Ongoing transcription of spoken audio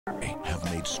have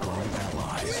made strong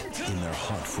allies in their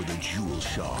hunt for the jewel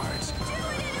shards.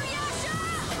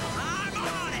 I'm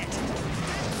on it!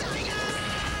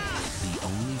 The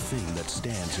only thing that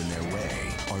stands in their way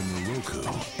are Noroku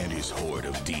and his horde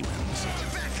of demons.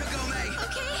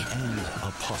 And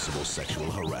a possible sexual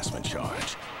harassment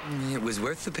charge. It was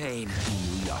worth the pain.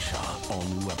 Inuyasha, all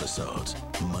new episodes,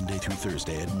 Monday through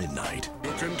Thursday at midnight.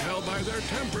 You can tell by their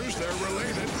tempers they're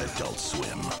related. Adult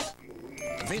Swim.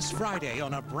 This Friday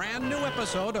on a brand new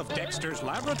episode of Dexter's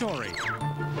Laboratory.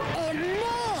 Amazing!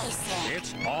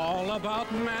 It's all about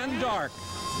Mandark.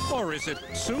 Or is it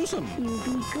Susan? You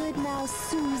be good now,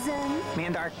 Susan.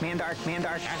 Mandark. And then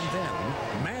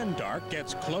Mandark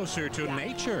gets closer to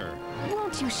nature.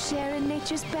 Won't you share in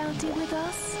nature's bounty with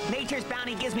us? Nature's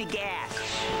bounty gives me gas.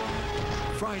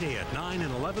 Friday at 9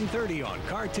 and 11:30 on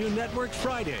Cartoon Network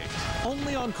Friday.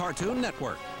 Only on Cartoon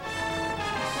Network.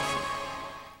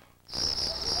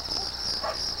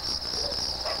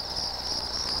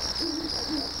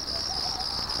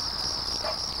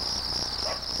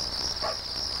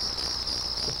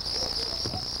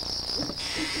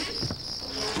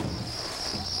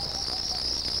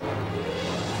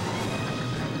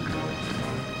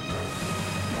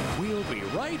 We'll be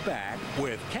right back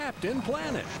with Captain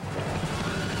Planet.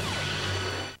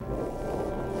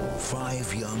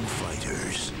 5 young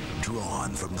fighters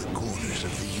drawn from the corners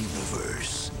of the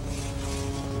universe.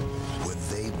 When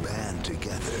they band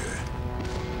together,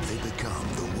 they become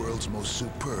the world's most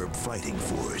superb fighting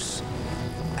force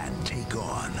and take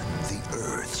on the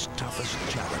Earth's toughest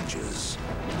challenges,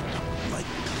 like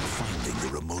finding the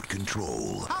remote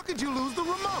control. How could you lose the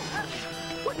remote?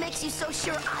 What makes you so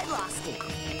sure I lost it?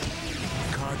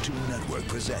 Cartoon Network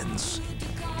presents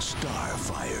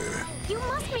Starfire, You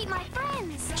must meet my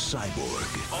friends.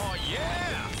 Cyborg, Oh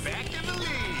yeah, back in the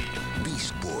lead.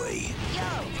 Beast Boy,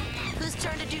 Yo, whose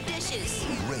turn to do dishes?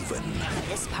 Raven,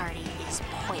 This party is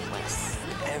pointless.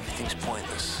 Everything's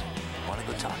pointless. Want to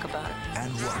go talk about it?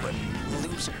 and Robin.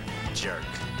 Loser. Jerk.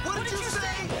 What did you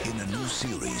say? In a new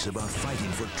series about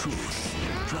fighting for truth,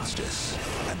 justice,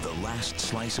 and the last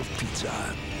slice of pizza.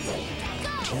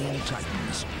 Teen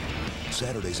Titans.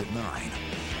 Saturdays at 9.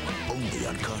 Only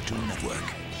on Cartoon Network.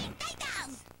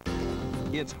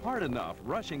 It's hard enough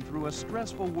rushing through a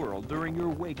stressful world during your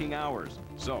waking hours.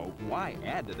 So why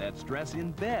add to that stress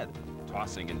in bed,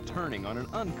 tossing and turning on an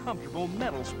uncomfortable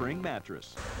metal spring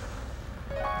mattress?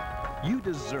 You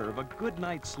deserve a good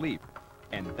night's sleep.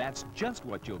 And that's just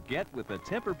what you'll get with the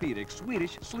Tempur-Pedic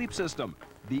Swedish Sleep System,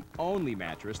 the only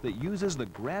mattress that uses the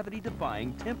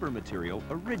gravity-defying Tempur material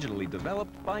originally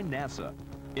developed by NASA.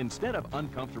 Instead of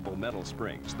uncomfortable metal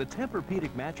springs, the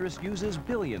Tempur-Pedic mattress uses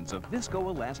billions of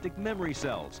viscoelastic memory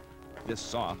cells. This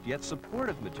soft yet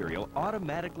supportive material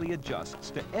automatically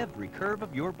adjusts to every curve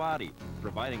of your body,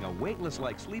 providing a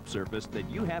weightless-like sleep surface that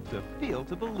you have to feel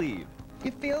to believe.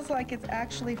 It feels like it's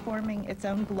actually forming its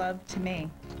own glove to me.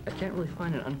 I can't really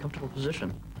find an uncomfortable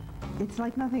position. It's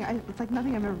like nothing I've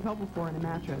ever felt before in a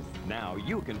mattress. Now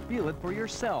you can feel it for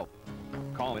yourself.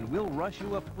 Call and we'll rush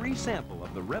you a free sample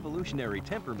of the revolutionary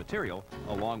Tempur material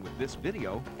along with this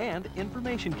video and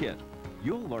information kit.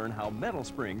 You'll learn how metal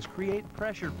springs create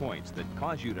pressure points that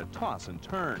cause you to toss and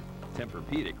turn.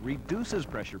 Tempur-Pedic reduces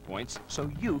pressure points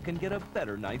so you can get a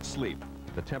better night's sleep.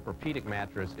 The Tempur-Pedic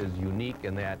mattress is unique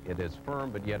in that it is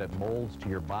firm, but yet it molds to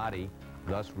your body,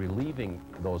 thus relieving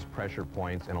those pressure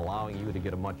points and allowing you to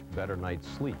get a much better night's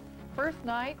sleep. First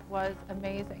night was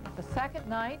amazing. The second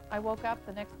night, I woke up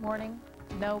the next morning,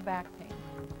 no back pain.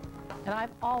 And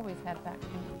I've always had back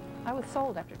pain. I was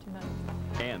sold after 2 nights.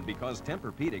 And because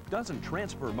Tempur-Pedic doesn't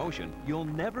transfer motion, you'll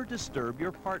never disturb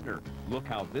your partner. Look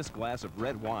how this glass of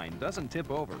red wine doesn't tip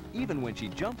over, even when she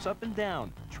jumps up and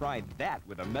down. Try that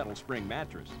with a metal spring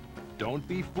mattress. Don't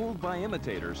be fooled by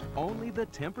imitators. Only the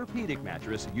Tempur-Pedic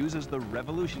mattress uses the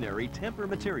revolutionary Tempur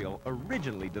material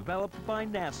originally developed by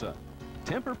NASA.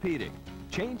 Tempur-Pedic,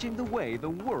 changing the way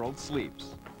the world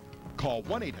sleeps. Call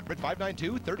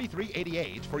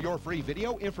 1-800-592-3388 for your free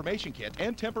video information kit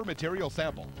and Tempur material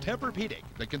sample. Tempur-Pedic,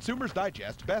 the Consumer's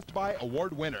Digest Best Buy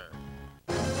Award winner.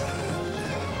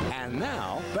 And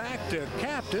now, back to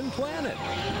Captain Planet.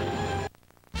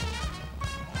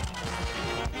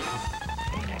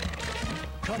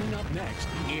 Coming up next,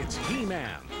 it's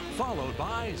He-Man, followed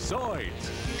by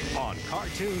Zoids on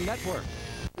Cartoon Network.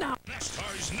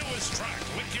 NASCAR's newest track,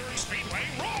 Liquor Speedway,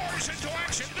 roars into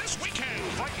action this weekend.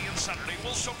 Friday and Saturday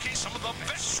will showcase some of the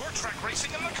best short track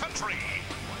racing in the country.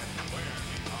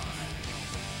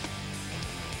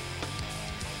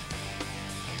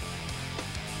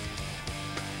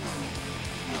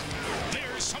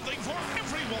 There's something for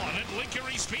everyone at Liquor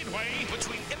Speedway.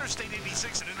 Between Interstate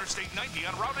 86 and Interstate 90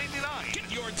 on Route 89. Get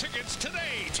your tickets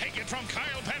today. Take it from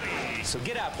Kyle Petty. So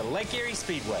get out to Lake Erie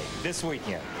Speedway this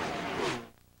weekend.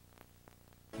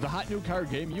 The hot new card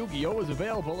game Yu-Gi-Oh! Is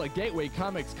available at Gateway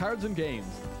Comics Cards and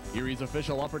Games, Erie's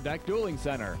official Upper Deck Dueling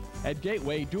Center. At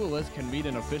Gateway, duelists can meet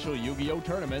in official Yu-Gi-Oh!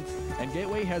 Tournaments, and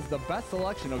Gateway has the best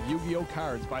selection of Yu-Gi-Oh!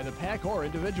 Cards by the pack or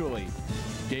individually.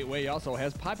 Gateway also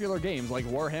has popular games like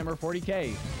Warhammer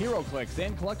 40K, HeroClix,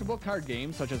 and collectible card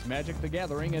games such as Magic the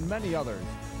Gathering and many others.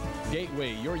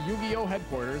 Gateway, your Yu-Gi-Oh!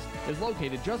 Headquarters, is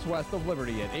located just west of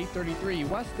Liberty at 833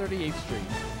 West 38th Street.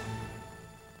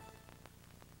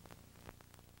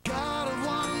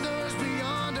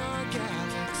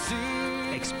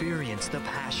 Experience the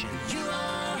passion.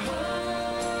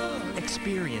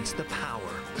 Experience the power.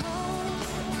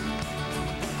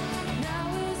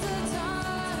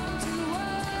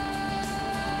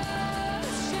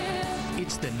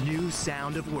 It's the new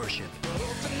sound of worship.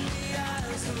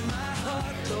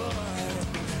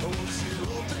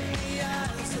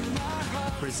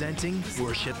 Presenting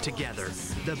Worship Together,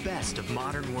 the best of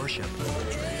modern worship.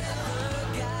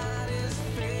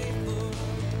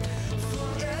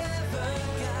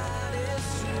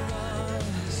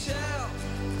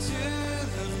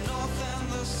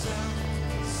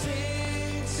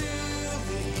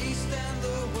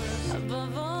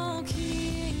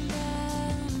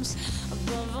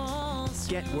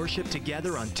 Get Worship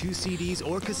Together on 2 CDs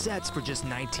or cassettes for just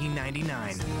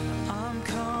 $19.99. I'm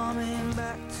coming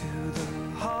back to the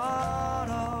heart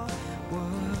of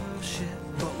worship.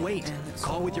 But wait,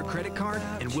 call with your credit card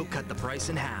and we'll cut the price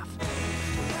in half.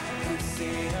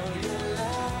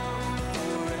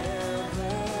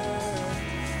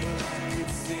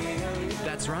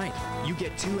 That's right, you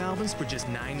get 2 albums for just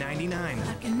 $9.99.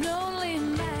 I can only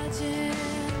imagine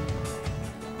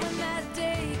when that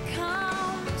day comes.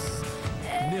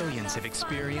 Millions have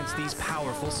experienced these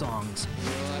powerful songs.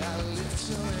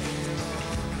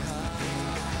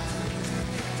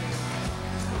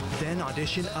 Then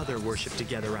audition other Worship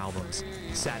Together albums.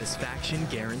 Satisfaction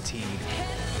guaranteed.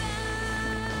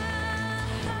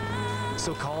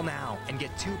 So call now and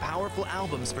get 2 powerful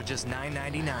albums for just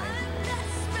 $9.99.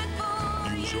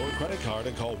 Use your credit card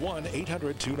and call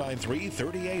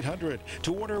 1-800-293-3800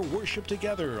 to order Worship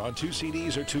Together on 2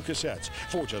 CDs or 2 cassettes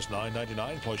for just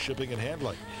 $9.99 plus shipping and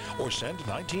handling. Or send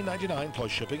 $19.99 plus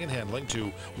shipping and handling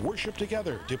to Worship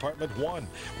Together, Department 1,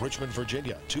 Richmond,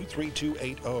 Virginia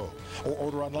 23280. Or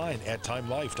order online at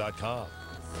timelife.com.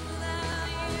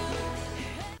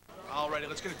 Alrighty,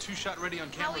 let's get a 2-shot ready on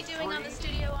camera. How are we doing on the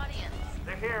studio audience?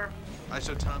 They're here.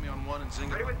 ISO Tommy on 1 and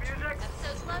Zinga. Ready with music?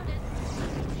 Episode's loaded.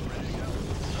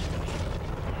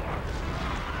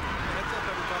 Heads up,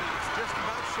 everybody. It's just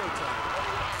about showtime.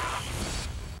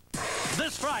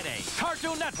 This Friday,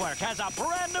 Cartoon Network has a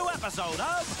brand new episode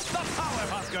of The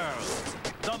Powerhouse Girls.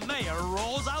 The mayor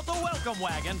rolls out the welcome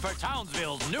wagon for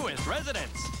Townsville's newest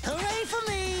residents. Hooray for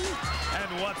me!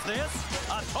 And what's this?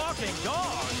 A talking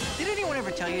dog. Did anyone ever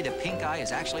tell you that pink eye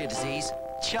is actually a disease?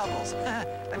 Chuckles. I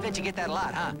bet you get that a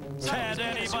lot, huh? Can't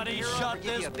anybody shut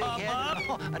this pup up?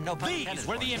 No pun intended. These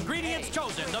were the ingredients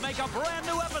chosen to make a brand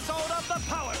new episode of The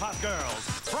Powerhouse Girls.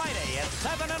 Friday at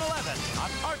 7 and 11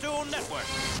 on Cartoon Network.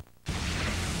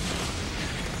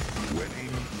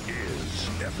 Winning is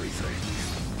everything.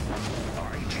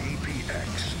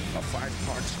 IGPX, a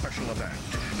 5-part special event,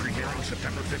 premiering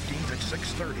September 15th at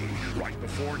 6:30, right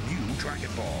before new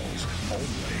Dragon Balls,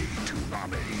 only to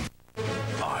Nami.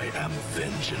 I am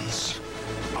vengeance.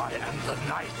 I am the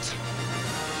night.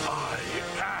 I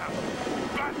am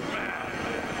Batman!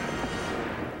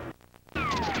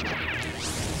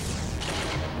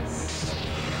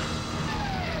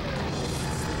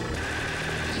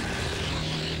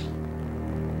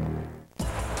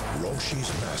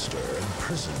 Roshi's master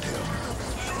imprisoned him.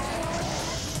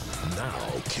 Now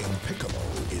King Piccolo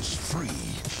is free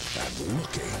and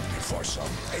looking for some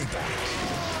payback.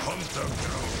 Hunt them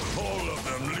down. All of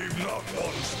them, leave not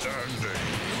one standing.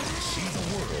 See the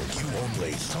world you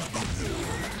only thought you knew.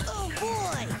 Oh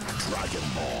boy! Dragon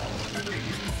Ball.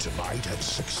 Tonight at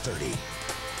 6:30.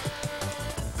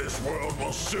 This world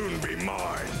will soon be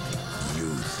mine.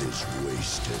 Youth is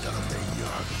wasted on the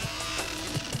young.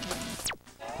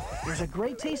 There's a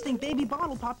great tasting baby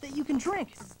bottle pop that you can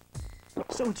drink.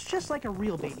 So it's just like a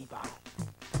real baby bottle.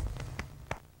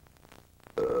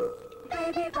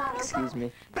 Baby bottle. Excuse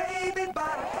me. Baby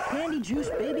bottle pop. Candy juice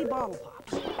baby bottle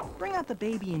pops. Bring out the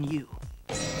baby in you.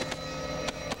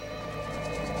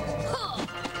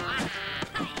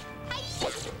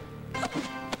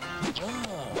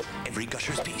 Every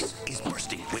Gusher's piece is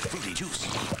bursting with fruity juice.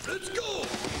 Let's go!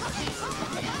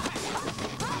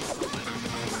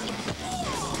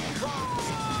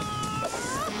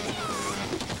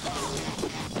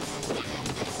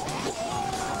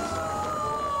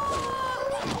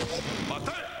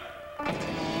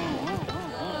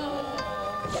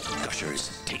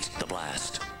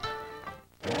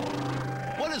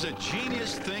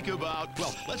 genius think about?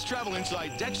 Well, let's travel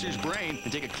inside Dexter's brain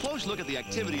and take a close look at the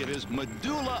activity of his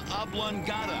medulla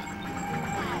oblongata.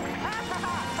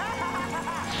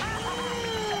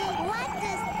 What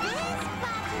does this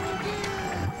button do?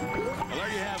 Well,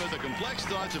 there you have it, the complex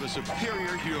thoughts of a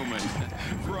superior human.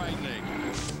 Frightening.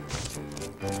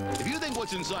 If you think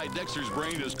what's inside Dexter's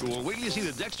brain is cool, wait till you see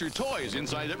the Dexter toys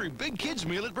inside every big kid's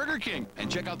meal at Burger King.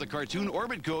 And check out the cartoon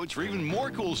orbit codes for even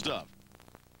more cool stuff.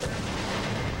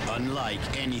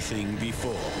 Unlike anything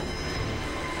before.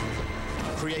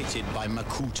 Created by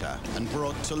Makuta and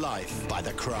brought to life by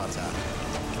the Krata.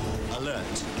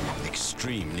 Alert,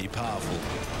 extremely powerful,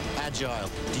 agile,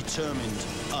 determined,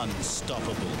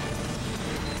 unstoppable.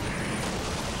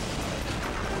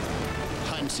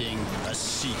 Hunting a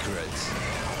secret.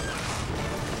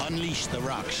 Unleash the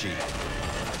Rakshi.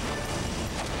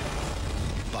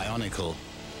 Bionicle.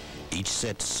 Each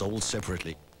set sold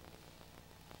separately.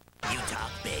 You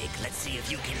talk big. Let's see if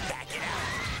you can back it up.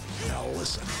 Now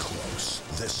listen close.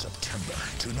 This September,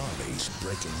 Toonami's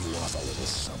breaking you off a little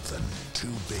something. 2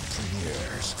 big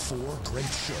premieres, 4 great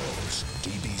shows,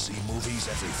 DBZ movies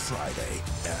every Friday,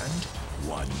 and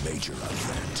 1 major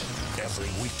event. Every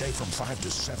weekday from 5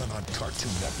 to 7 on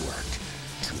Cartoon Network.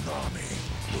 Toonami,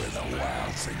 where the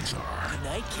wild things are. Good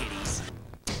night, kiddies.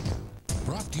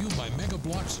 Brought to you by Mega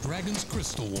Block's Dragon's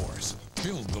Crystal Wars.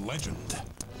 Build the legend.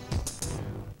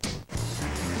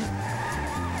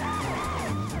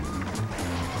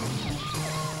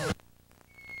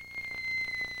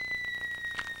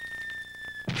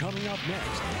 Coming up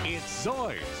next, it's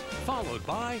Zoids, followed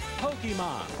by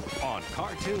Pokemon on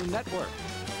Cartoon Network.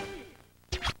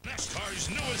 NASCAR's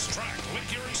newest track,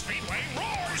 Lake Erie Speedway,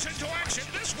 roars into action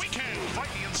this weekend.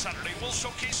 Friday and Saturday will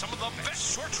showcase some of the best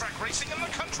short track racing in the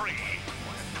country.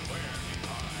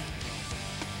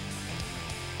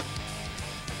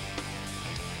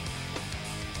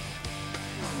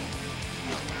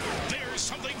 There's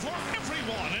something for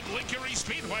everyone at Lake Erie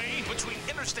Speedway between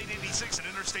Interstate 86 and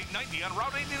Interstate 90 on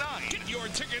Route 89. Get your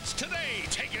tickets today.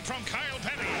 Take it from Kyle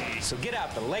Petty. So get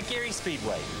out to Lake Erie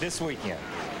Speedway this weekend.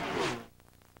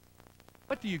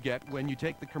 What do you get when you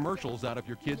take the commercials out of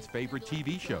your kids' favorite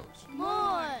TV shows?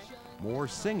 More. More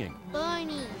singing.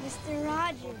 Barney. Mr.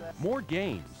 Rogers. More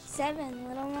games. 7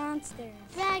 Little Monsters.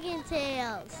 Dragon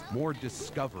Tales. More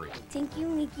discovery. Tinky,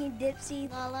 Winky, Dipsy,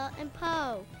 Lala, and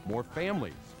Poe. More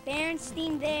families.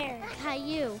 Berenstain Bear.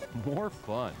 Caillou. More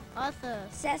fun. Arthur.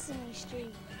 Sesame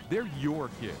Street. They're your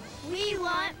kids. We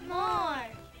want more.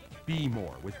 Be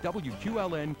more with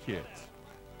WQLN Kids.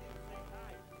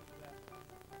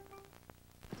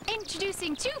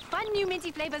 Introducing 2 fun new minty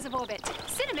flavors of Orbit,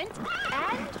 Cinnamon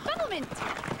and Bubblemint.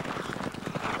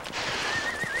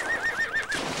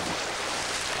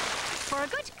 For a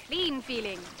good, clean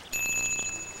feeling.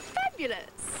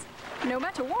 Fabulous. No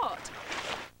matter what.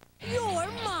 You're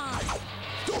mine.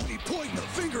 Don't be pointing the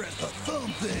finger at the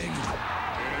thumb thing.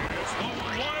 It's the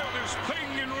wildest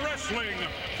thing in wrestling.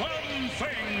 Thumb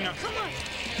thing. Come on.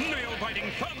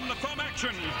 Nail-biting thumb-to-thumb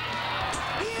action.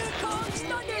 Here comes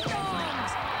Thunderdome.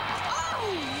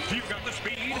 You've got the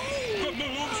speed, the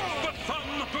moves, the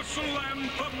thumb, the slam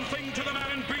thumb thing to the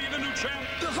man and be the new champ.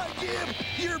 The high jib!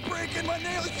 You're breaking my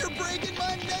nails! You're breaking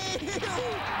my nails!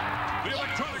 The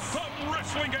electronic thumb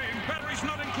wrestling game. Batteries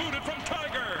not included from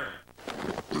Tiger.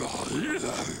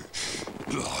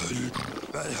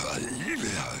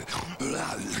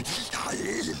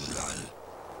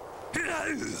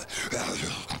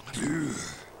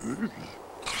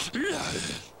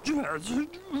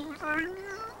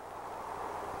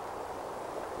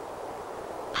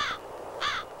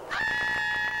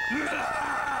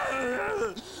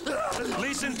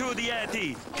 Listen to the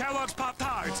Yeti. Kellogg's Pop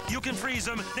Tarts. You can freeze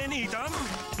them, then eat them.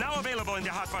 Now available in the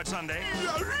Hot Fudge Sundae.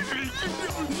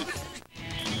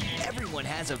 Everyone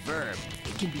has a verb.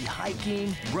 It can be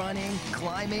hiking, running,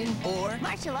 climbing, or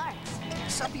martial arts.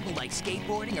 Some people like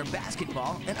skateboarding or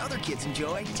basketball, and other kids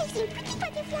enjoy chasing pretty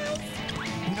butterflies.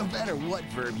 No matter what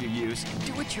verb you use,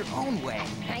 do it your own way.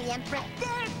 I am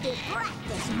prepared to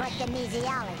practice my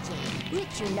kinesiology,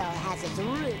 which you know has its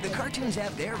roots. The cartoons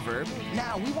have their verb.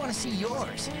 Now we want to see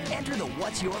yours. Enter the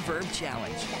What's Your Verb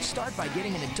Challenge. Start by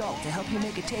getting an adult to help you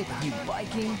make a tape of you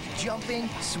biking, jumping,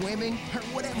 swimming, or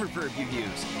whatever verb you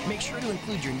use. Make sure to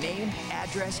include your name,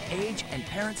 address, age, and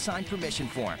parent signed permission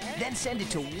form. Then send it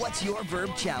to What's Your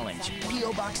Verb Challenge,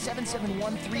 P.O. Box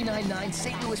 771399,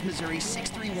 St. Louis, Missouri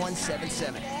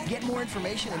 63177. Get more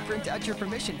information and print out your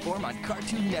permission form on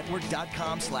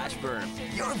CartoonNetwork.com/verb.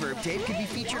 Your verb tape can be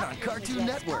featured on Cartoon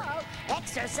Network.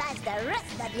 Exercise the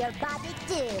rest of your body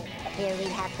too. Here we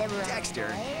have the right.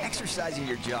 Dexter, exercising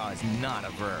your jaw is not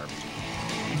a verb.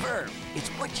 Verb, it's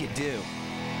what you do.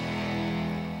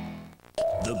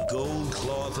 The gold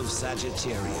cloth of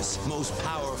Sagittarius, most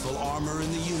powerful armor in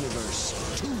the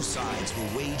universe. Two sides will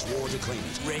wage war to claim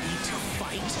it. Ready to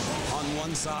fight. On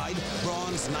one side,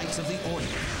 bronze knights of the order.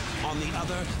 On the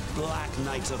other, black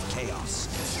knights of chaos.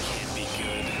 This can't be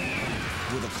good.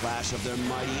 With a clash of their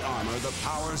mighty armor, the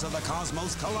powers of the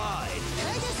cosmos collide.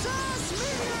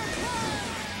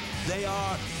 They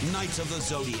are Knights of the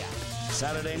Zodiac.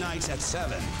 Saturday nights at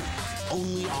 7.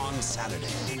 Only on Saturday.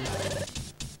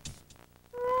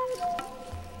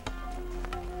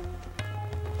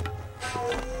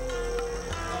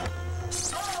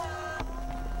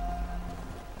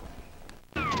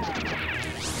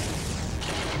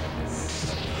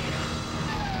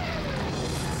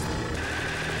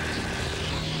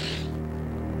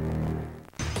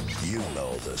 You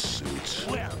know the suits.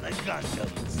 Well, the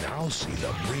Gundams. Now see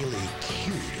the really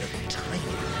cute and tiny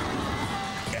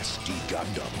SD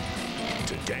Gundam.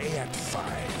 Today at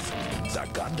 5. The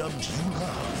Gundams you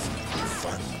love.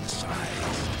 Fun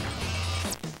size.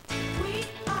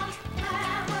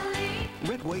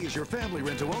 Redway is your family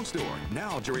rent-to-own store.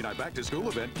 Now, during our back-to-school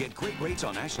event, get great rates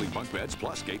on Ashley bunk beds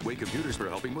plus Gateway computers for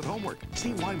helping with homework.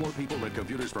 See why more people rent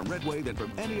computers from Redway than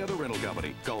from any other rental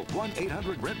company. Call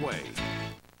 1-800-REDWAY.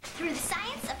 Through the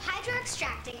science of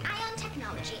hydro-extracting ion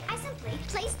technology, I simply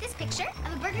place this picture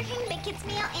of a Burger King Big Kids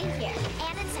meal in here.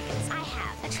 And in seconds, I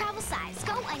have a travel size,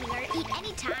 go anywhere, eat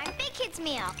anytime Big Kids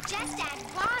meal. Just add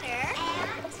water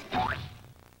and...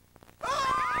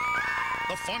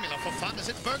 The formula for fun is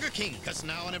at Burger King, because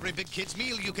now on every Big Kids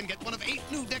meal you can get one of 8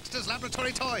 new Dexter's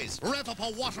Laboratory toys. Rev up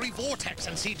a watery vortex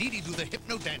and see Dee Dee do the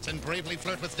hypno dance and bravely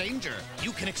flirt with danger.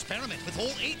 You can experiment with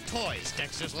all 8 toys.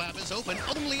 Dexter's Lab is open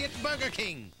only at Burger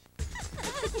King.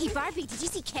 Hey, Barbie, did you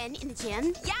see Ken in the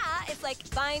gym? Yeah, it's like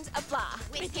find a blah.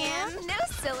 With him? No,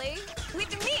 silly.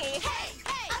 With me. Hey,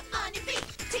 up on your feet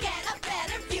to get a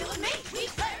better view of me. We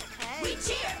flirt, we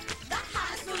cheer, the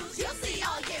hottest moves you'll see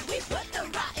all year. We put the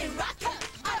rotten rock up.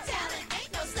 Our talent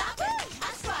ain't no stopping.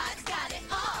 Our squad's got it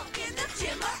all in the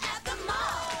gym or at the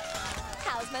mall.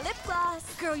 How's my lip gloss?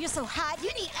 Girl, you're so hot,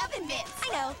 you need oven mitts. I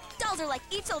know. Dolls are like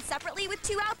each sold separately with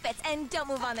 2 outfits and don't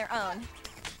move on their own.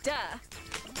 Duh.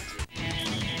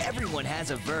 Everyone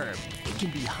has a verb. It can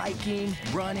be hiking,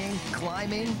 running,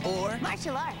 climbing, or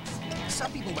martial arts.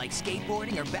 Some people like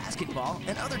skateboarding or basketball,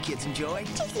 and other kids enjoy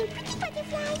chasing pretty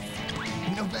butterflies.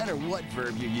 No matter what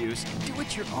verb you use, do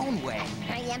it your own way.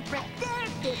 I am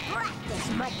prepared to practice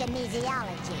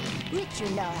kinesiology, which you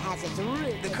know has its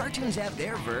roots. The cartoons have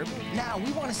their verb. Now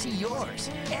we want to see yours.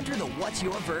 Enter the What's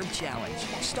Your Verb Challenge.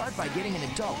 Start by getting an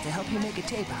adult to help you make a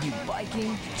tape of you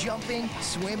biking, jumping,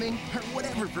 swimming, or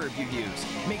whatever verb you use.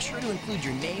 Make sure to include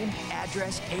your name,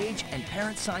 address, age, and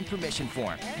parent signed permission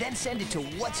form. Then send it to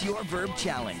What's Your Verb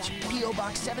Challenge, P.O.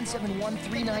 Box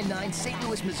 771399, St.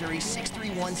 Louis, Missouri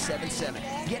 63177.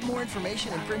 Get more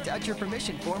information and print out your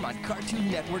permission form on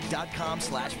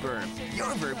CartoonNetwork.com/verb.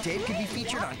 Your verb tape can be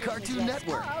featured on Cartoon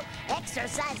Network.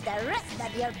 Exercise the rest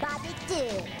of your body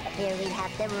too. Here we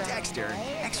have the run. Dexter,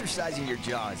 exercising your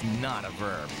jaw is not a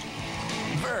verb.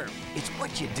 Verb, it's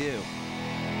what you do.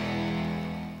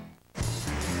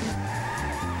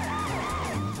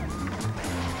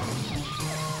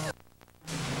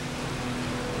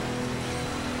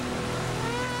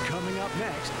 Coming up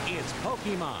next, it's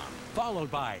Pokemon, followed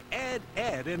by Ed,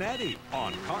 Ed, and Eddie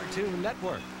on Cartoon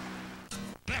Network.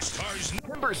 NASCAR's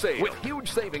Timber Sale, with huge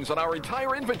savings on our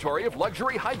entire inventory of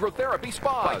luxury hydrotherapy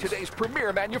spas by today's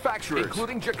premier manufacturers,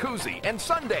 including Jacuzzi and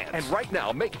Sundance. And right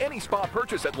now, make any spa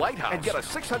purchase at Lighthouse and get a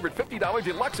 $650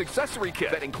 deluxe accessory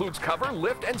kit that includes cover,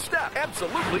 lift, and step,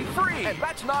 absolutely free. And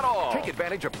that's not all. Take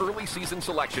advantage of early season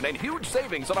selection and huge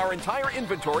savings on our entire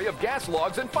inventory of gas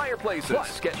logs and fireplaces.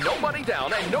 Plus, get no money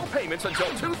down and no payments until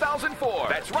 2004.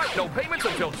 That's right, no payments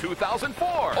until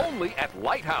 2004. Only at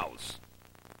Lighthouse.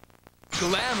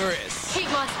 Glamorous. Kate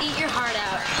Moss, eat your heart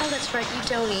out. Oh, that's right, you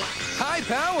don't eat.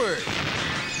 High-powered.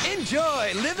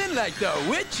 Enjoy living like the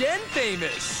rich and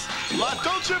famous. La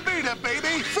Dolce Vita,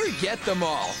 baby. Forget them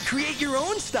all. Create your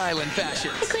own style and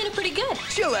fashion. I clean it pretty good.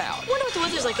 Chill out. Wonder what the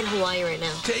weather's like in Hawaii right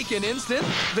now. Take an instant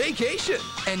vacation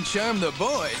and charm the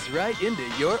boys right into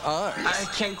your arms. I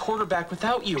can't quarterback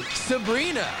without you.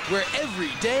 Sabrina, where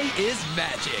every day is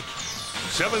magic.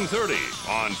 7:30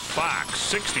 on Fox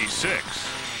 66.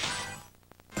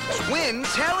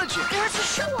 Twin-telligent. There's a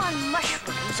show on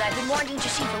mushrooms I've been wanting to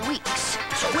see for weeks.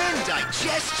 Twin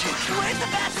digestion. Where's the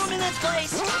bathroom in this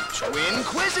place?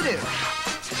 Twin-quisitive.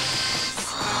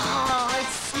 Oh, it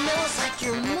smells like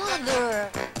your mother.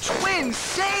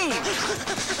 Twin-sane.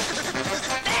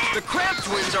 The Crab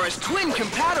Twins are as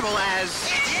twin-compatible as...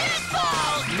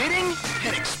 knitting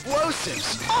and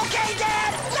explosives. Okay,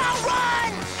 Dad, now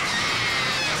run!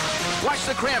 Watch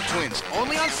the Cramp Twins,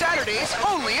 only on Saturdays,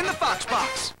 only in the Fox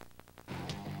Box.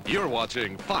 You're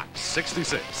watching Fox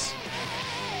 66.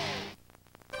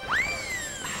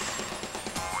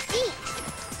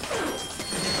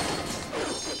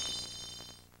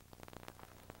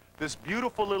 This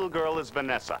beautiful little girl is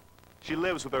Vanessa. She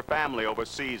lives with her family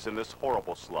overseas in this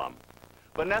horrible slum.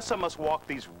 Vanessa must walk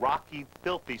these rocky,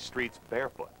 filthy streets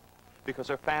barefoot because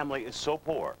her family is so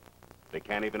poor, they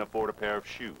can't even afford a pair of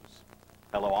shoes.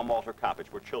 Hello, I'm Walter Coppage.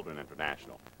 We're Children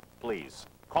International. Please,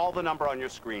 call the number on your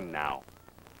screen now.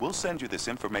 We'll send you this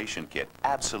information kit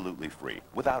absolutely free,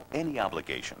 without any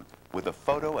obligation, with a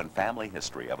photo and family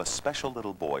history of a special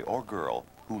little boy or girl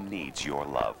who needs your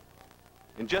love.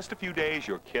 In just a few days,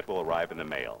 your kit will arrive in the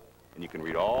mail, and you can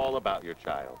read all about your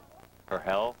child, her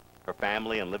health, her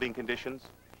family, and living conditions.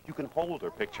 You can hold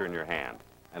her picture in your hand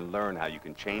and learn how you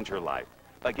can change her life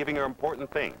by giving her important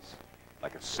things,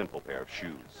 like a simple pair of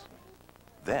shoes.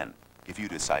 Then, if you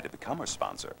decide to become her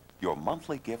sponsor, your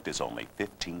monthly gift is only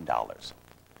 $15.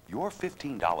 Your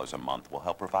 $15 a month will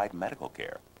help provide medical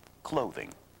care,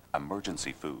 clothing,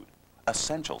 emergency food,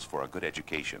 essentials for a good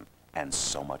education, and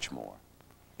so much more.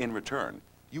 In return,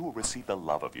 you will receive the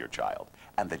love of your child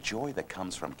and the joy that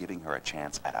comes from giving her a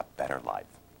chance at a better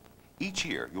life. Each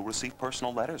year, you'll receive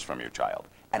personal letters from your child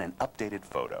and an updated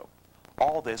photo.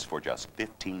 All this for just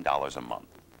 $15 a month.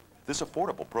 This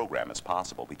affordable program is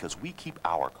possible because we keep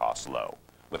our costs low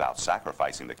without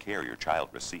sacrificing the care your child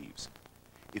receives.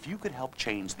 If you could help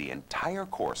change the entire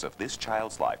course of this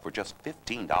child's life for just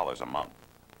 $15 a month,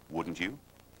 wouldn't you?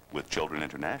 With Children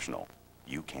International,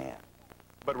 you can.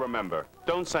 But remember,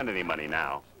 don't send any money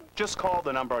now. Just call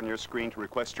the number on your screen to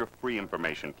request your free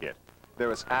information kit.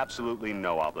 There is absolutely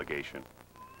no obligation.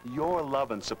 Your love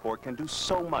and support can do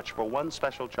so much for one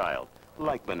special child,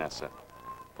 like Vanessa.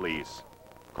 Please,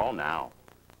 call now.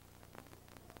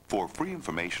 For free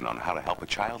information on how to help a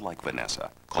child like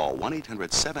Vanessa, call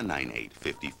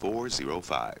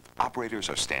 1-800-798-5405. Operators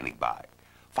are standing by.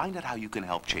 Find out how you can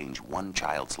help change one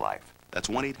child's life. That's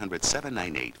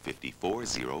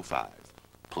 1-800-798-5405.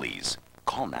 Please,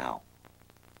 call now.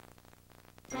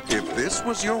 If this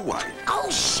was your wife... Oh,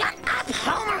 shut up,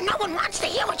 Homer! No one wants to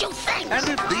hear what you think! And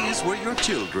if these were your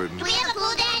children... Can we have a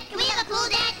pool, Dad? Can we have a pool,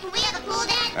 Dad? Can we have a pool,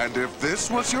 Dad? And if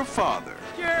this was your father...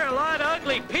 There are a lot of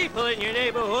ugly people in your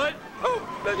neighborhood. Oh,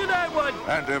 look at that one!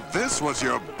 And if this was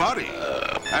your buddy...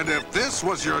 And if this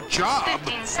was your job...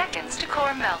 15 seconds to core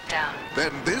meltdown.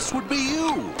 Then this would be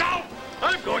you! No!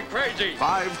 I'm going crazy!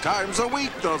 5 times a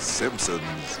week, The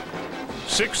Simpsons.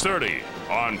 6:30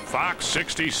 on Fox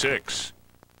 66.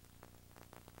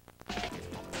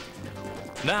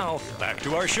 Now, back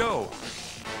to our show.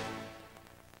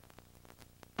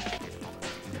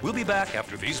 We'll be back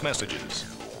after these messages.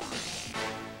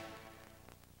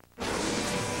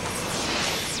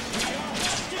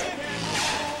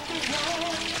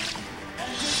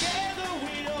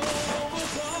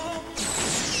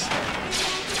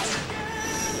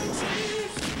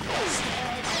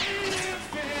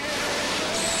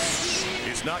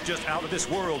 It's not just out of this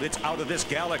world, it's out of this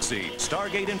galaxy.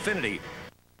 Stargate Infinity.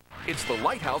 It's the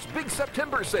Lighthouse Big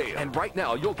September Sale. And right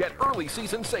now, you'll get early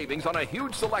season savings on a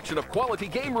huge selection of quality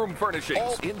game room furnishings.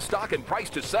 All in stock and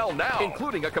priced to sell now,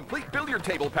 including a complete billiard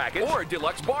table package or a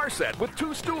deluxe bar set with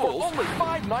 2 stools for only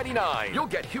 $5.99. You'll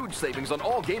get huge savings on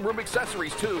all game room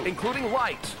accessories, too, including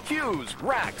lights, cues,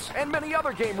 racks, and many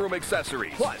other game room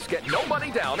accessories. Plus, get no money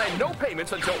down and no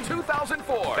payments until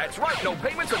 2004. That's right, no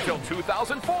payments until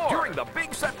 2004. During the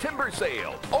Big September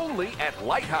Sale, only at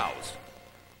Lighthouse.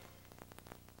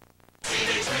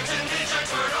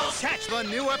 Catch the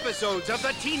new episodes of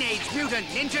the Teenage Mutant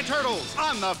Ninja Turtles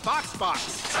on the Fox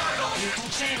Box. Turtle,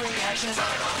 mutant chain reaction.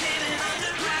 Turtle, living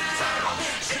underground. Turtle,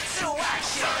 it's so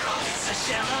action. Turtle, it's a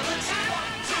shell of a town. 1,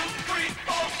 2, 3,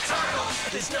 4. Turtle,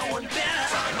 there's no one better.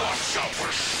 Turtle, watch out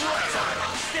for Shredder.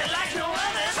 Turtle, they're like no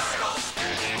others. Turtle.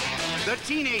 The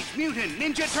Teenage Mutant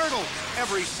Ninja Turtles,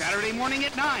 every Saturday morning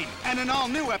at 9, and an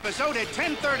all-new episode at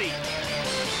 10:30.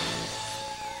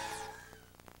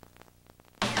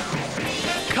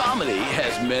 Comedy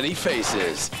has many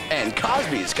faces, and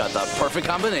Cosby's got the perfect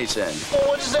combination. Well,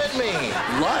 what does that mean?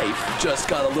 Life just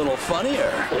got a little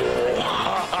funnier.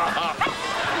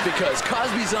 Because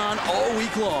Cosby's on all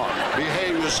week long.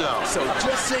 Behave yourself. So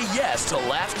just say yes to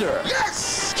laughter.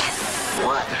 Yes! Yes!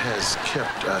 What has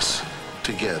kept us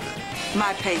together?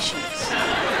 My patience.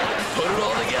 Put it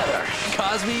all together.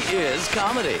 Cosby is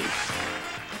comedy.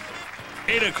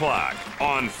 8 o'clock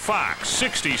on Fox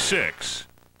 66.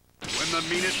 When the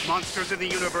meanest monsters in the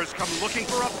universe come looking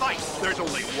for a fight, there's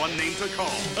only one name to call.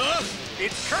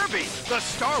 It's Kirby, the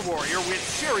Star Warrior with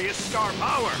serious star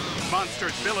power.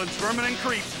 Monsters, villains, vermin, and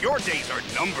creeps, your days are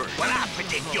numbered. Well, I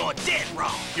predict you're dead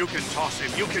wrong. You can toss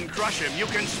him, you can crush him, you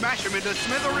can smash him into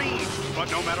smithereens. But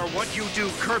no matter what you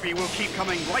do, Kirby will keep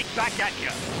coming right back at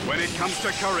you. When it comes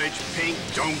to courage, Pink,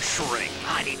 don't shrink.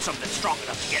 I need something strong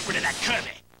enough to get rid of that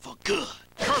Kirby for good.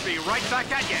 Kirby right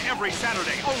back at you every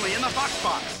Saturday, only in the Fox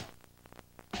Box.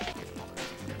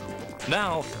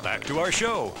 Now, back to our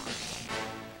show.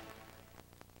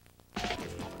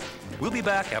 We'll be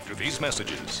back after these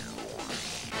messages.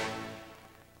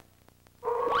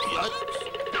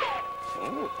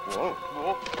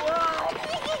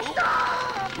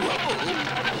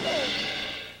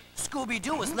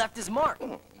 Scooby-Doo has left his mark.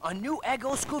 A new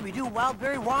Eggo Scooby-Doo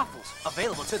Wildberry Waffles,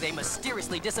 available till they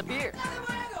mysteriously disappear.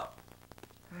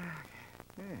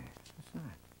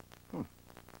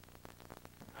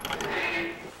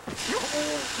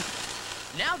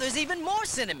 Now there's even more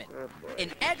cinnamon. An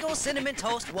Eggo Cinnamon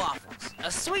Toast Waffles.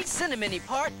 A sweet cinnamony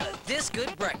part of this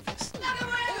good breakfast.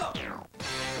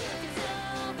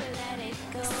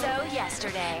 So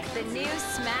yesterday, the new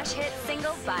smash hit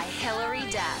single by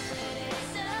Hilary Duff.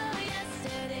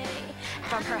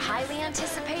 From her highly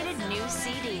anticipated new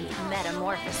CD,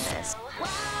 Metamorphosis.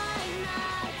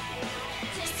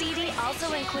 CD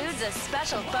also includes a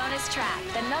special bonus track,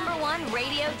 the #1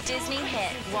 radio Disney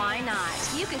hit, Why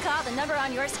Not? You can call the number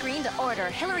on your screen to order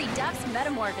Hilary Duff's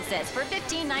Metamorphosis for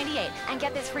 $15.98 and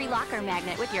get this free locker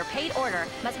magnet with your paid order.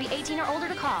 Must be 18 or older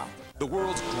to call. The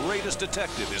world's greatest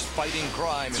detective is fighting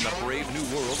crime in the brave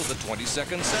new world of the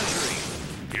 22nd century.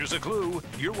 Here's a clue.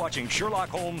 You're watching Sherlock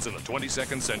Holmes in the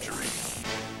 22nd century.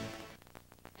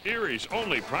 Erie's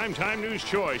only primetime news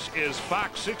choice is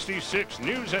Fox 66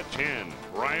 News at 10.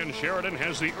 Ryan Sheridan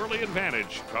has the early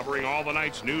advantage, covering all the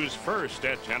night's news first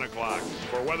at 10 o'clock.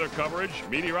 For weather coverage,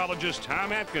 meteorologist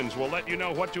Tom Atkins will let you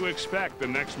know what to expect the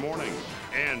next morning.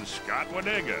 And Scott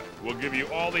Wadega will give you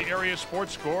all the area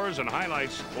sports scores and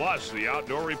highlights, plus the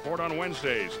outdoor report on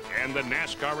Wednesdays and the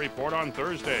NASCAR report on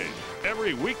Thursdays.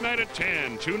 Every weeknight at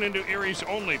 10, tune into Erie's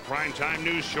only primetime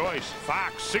news choice,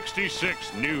 Fox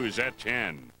 66 News at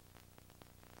 10.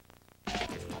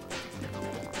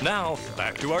 Now,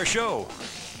 back to our show.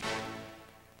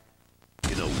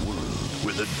 In a world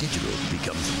where the digital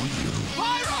becomes real,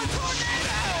 Pyro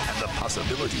Tornado! and the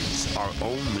possibilities are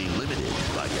only limited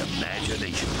by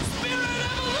imagination. Spirit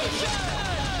Evolution!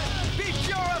 Be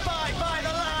purified by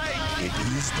the light! It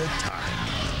is the time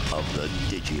of the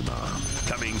Digimon.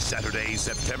 Coming Saturday,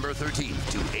 September 13th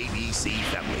to ABC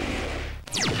Family.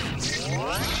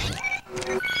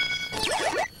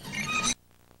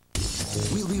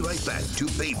 We'll be right back to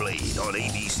Beyblade on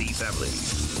ABC Family.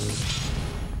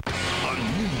 A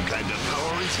new kind of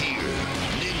power is here.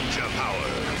 Ninja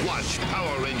power. Watch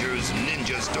Power Rangers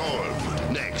Ninja Storm.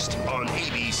 Next on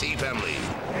ABC Family.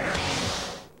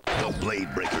 The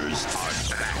Blade Breakers are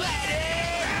back.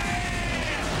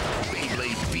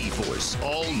 Beyblade B-Force.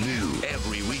 All new.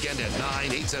 Every weekend at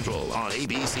 9, 8 Central on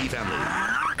ABC Family.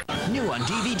 New on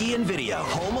DVD and video,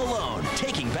 Home Alone,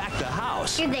 taking back the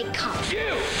house. Here they come.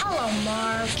 You! Hello,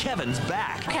 Marv. Kevin's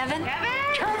back. Kevin?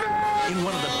 In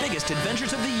one of the biggest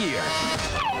adventures of the year.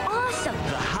 Awesome.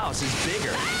 The house is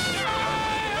bigger.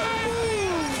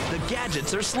 The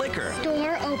gadgets are slicker.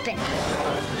 Door open.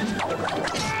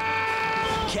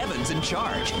 Kevin's in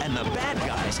charge, and the bad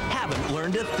guys haven't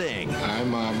learned a thing. Hi,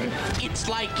 Mommy. It's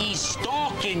like he's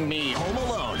stalking me. Home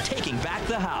Alone, taking back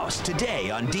the house, today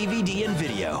on DVD and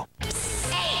video.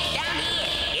 Hey, down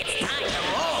here! It's time to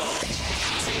roll!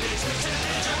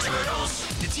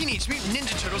 The Teenage Mutant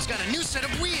Ninja Turtles got a new set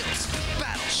of wheels.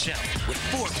 Battle Shell, with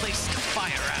 4 places to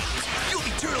fire out. You'll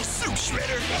be Turtle Soup,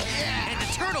 Shredder. Yeah. And a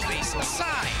Turtle Base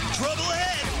inside. Trouble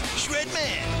ahead,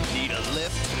 Shredman. Need a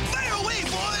lift? Fire away,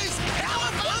 boys!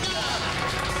 Cowabunga!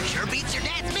 Sure beats your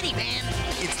dad's minivan.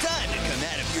 It's time to come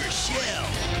out of your shell.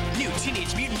 New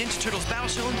Teenage Mutant Ninja Turtles Battle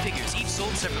Shell and figures, each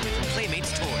sold separately from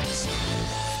Playmates Toys.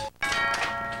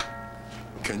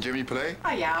 Can Jimmy play?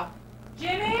 Hi, Yao.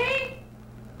 Jimmy!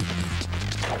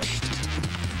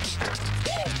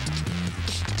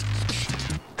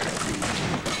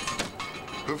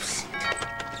 Oops.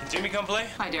 Can Jimmy come play?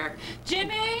 Hi, Derek.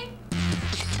 Jimmy!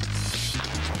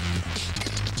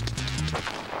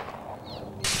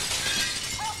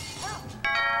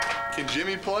 Can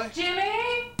Jimmy play?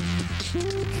 Jimmy!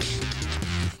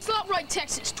 Slot right,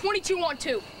 Texas.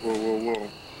 22-on-2. Whoa, whoa, whoa.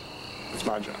 It's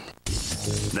my job.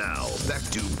 Now, back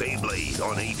to Beyblade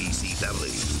on ABC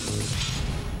Family.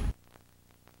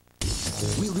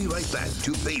 We'll be right back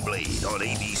to Beyblade on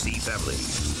ABC Family.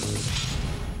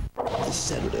 This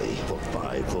Saturday, for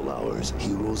 5 full hours,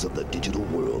 heroes of the digital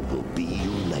world will be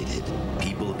united.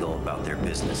 People go about their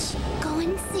business, Go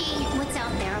and see what's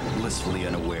out there. blissfully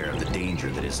unaware of the danger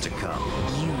that is to come.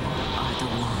 You are the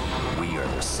one. We are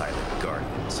the silent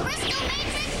guardians.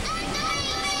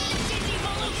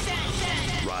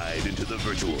 Ride into the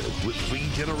virtual with 3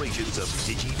 generations of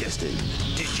Digi-Destined.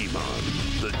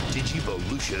 Digimon, the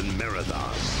Digivolution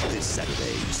Marathon. This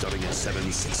Saturday, starting at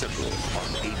 7, 6 Central on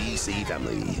ABC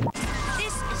Family.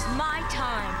 This is my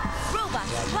time.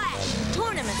 Robots clash,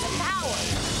 tournaments of power.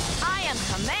 I am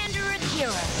Commander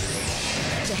Akira.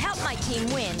 To help my team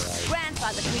win,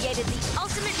 Grandfather created the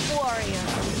ultimate warrior,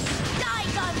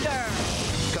 Thunder.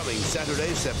 Coming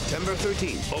Saturday, September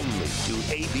 13th, only to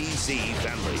ABC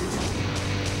Family.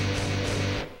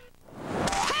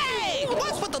 Hey!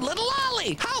 What's with the little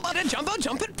ollie? How about a jumbo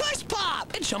jump and push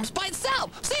pop? It jumps by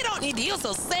itself, so you don't need to use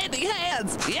those sandy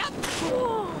hands. Yep.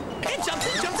 It jumps,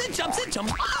 it jumps, it jumps, it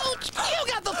jumps. Ouch! You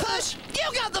got the push!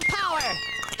 You got the power!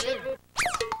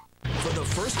 For the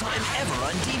first time ever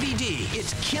on DVD,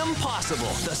 it's Kim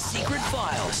Possible, The Secret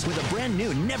Files, with a brand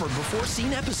new,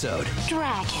 never-before-seen episode.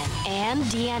 Dragon and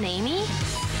Deanne Amy?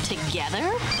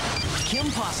 Together? Kim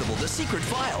Possible, The Secret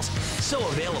Files, so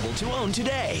available to own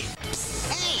today.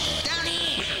 Hey, down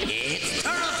here! It's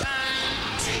turtle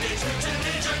time! Teenage Mutant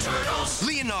Ninja Turtles!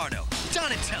 Leonardo,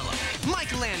 Donatello,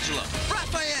 Michelangelo,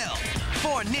 Raphael!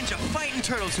 4 ninja fighting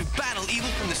turtles who battle evil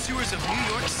from the sewers of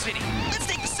New York City. Let's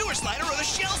take the sewer slider or the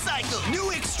shell cycle. New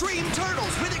Extreme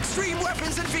Turtles with extreme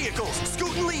weapons and vehicles.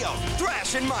 Scoot and Leo,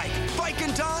 Thrash and Mike, Bike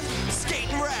and Don,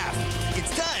 Skate and Raph.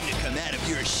 It's time to come out of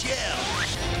your shell.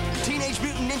 Teenage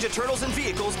Mutant Ninja Turtles and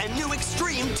vehicles and new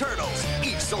Extreme Turtles.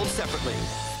 Each sold separately.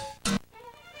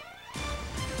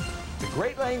 The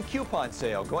Great Lane Coupon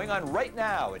Sale going on right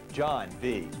now at John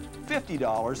V.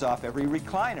 $50 off every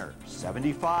recliner,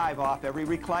 $75 off every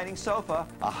reclining sofa,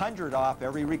 $100 off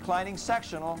every reclining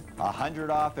sectional, $100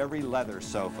 off every leather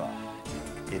sofa.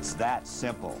 It's that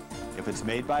simple. If it's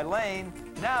made by Lane,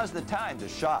 now's the time to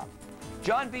shop.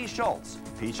 John V. Schultz,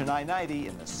 Peach and I-90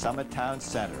 in the Summit Town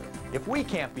Center. If we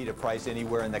can't beat a price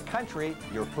anywhere in the country,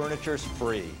 your furniture's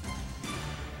free.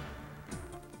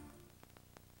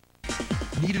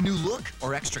 Need a new look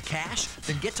or extra cash?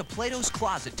 Then get to Plato's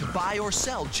Closet to buy or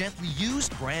sell gently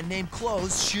used brand name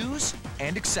clothes, shoes,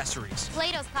 and accessories.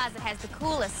 Plato's Closet has the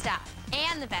coolest stuff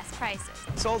and the best prices.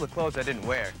 Sold the clothes I didn't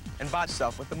wear and bought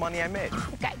stuff with the money I made.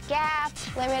 We've got Gap,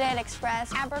 Limited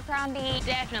Express, Abercrombie.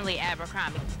 Definitely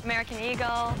Abercrombie. American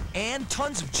Eagle. And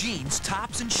tons of jeans,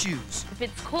 tops, and shoes. If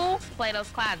it's cool, Plato's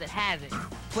Closet has it.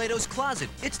 Plato's Closet,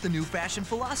 it's the new fashion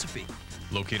philosophy.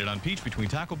 Located on Peach between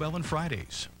Taco Bell and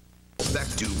Fridays. Back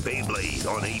to Beyblade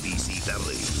on ABC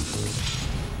Family.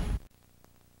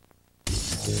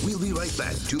 We'll be right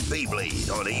back to Beyblade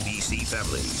on ABC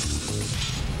Family.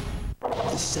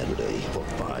 This Saturday, for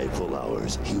 5 full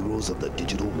hours, heroes of the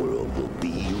digital world will be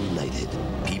united.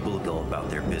 People go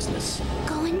about their business,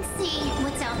 Go and see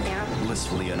what's out there.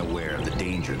 blissfully unaware of the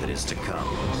danger that is to come.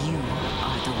 You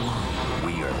are the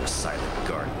one. We are the silent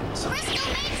guardians.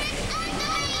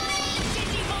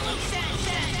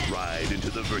 Ride into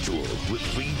the virtual with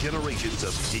 3 generations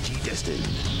of Digi-Destined.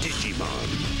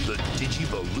 Digimon, the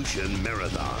Digivolution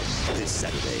Marathon. This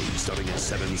Saturday, starting at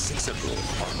 7, 6 Central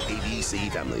on ABC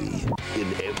Family. In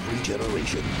every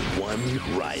generation, one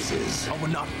rises. I will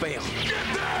not fail. Get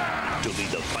there! To lead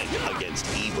the fight against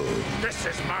evil. This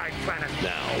is my planet.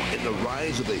 Now, in the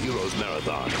Rise of the Heroes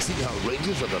Marathon, see how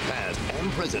Rangers of the past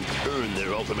and present earn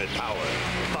their ultimate power.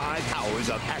 5 hours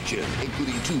of action,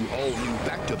 including 2 all-new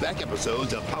back-to-back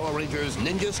episodes of Power Rangers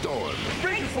Ninja Storm.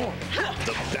 Ready for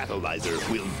The Battleizer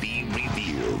will be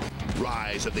revealed.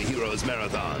 Rise of the Heroes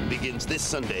Marathon begins this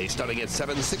Sunday starting at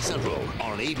 7, 6 Central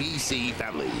on ABC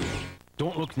Family.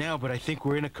 Don't look now, but I think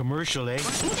we're in a commercial, eh? I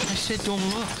said don't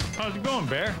look. How's it going,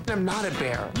 Bear? I'm not a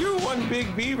bear. You're one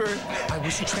big beaver. I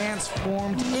was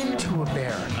transformed into a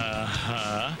bear.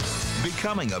 Uh-huh.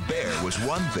 Becoming a bear was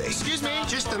one thing. Excuse me,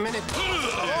 just a minute.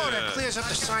 Oh, that clears up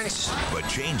the sinuses. But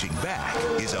changing back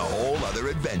is a whole other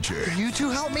adventure. Can you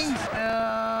 2 help me?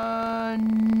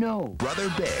 No. Brother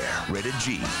Bear, rated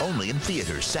G, only in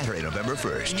theaters Saturday, November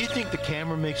 1st. Do you think the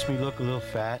camera makes me look a little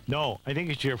fat? No, I think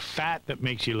it's your fat that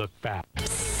makes you look fat.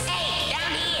 Hey,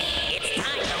 down here! It's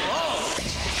time to roll!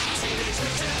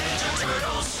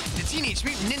 The Teenage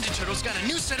Mutant Ninja Turtles got a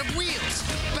new set of wheels.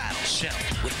 Battle Shell,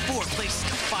 with 4 places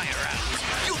to fire out.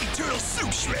 You'll be Turtle Soup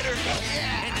Shredder.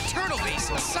 Yeah. And a turtle base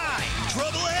inside.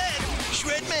 Trouble ahead.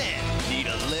 Shred Man. Need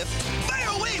a lift? Fire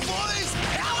away, boys!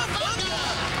 Cowabunga!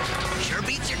 Sure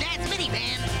beats your dad's Dance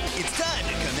minivan. It's time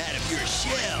to come out of your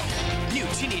shell. New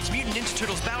Teenage Mutant Ninja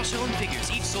Turtles Battle Shell and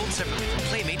figures, each sold separately from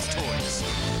Playmates Toys.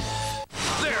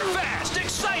 They're fast,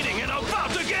 exciting, and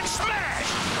about to get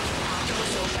smashed!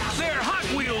 They're Hot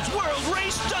Wheels World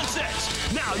Race stunt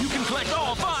sets. Now you can collect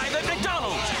all 5 at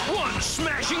McDonald's. One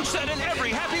smashing set in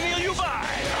every Happy Meal you buy.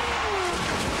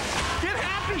 Get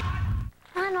happy!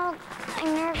 Ronald,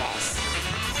 I'm nervous.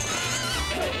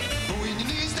 When your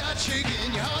knees start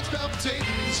shaking, your heart's palpitating,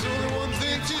 there's only one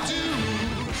thing to do.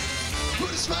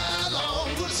 Put a smile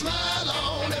on, put a smile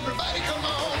on, everybody come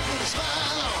on, put a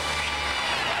smile on.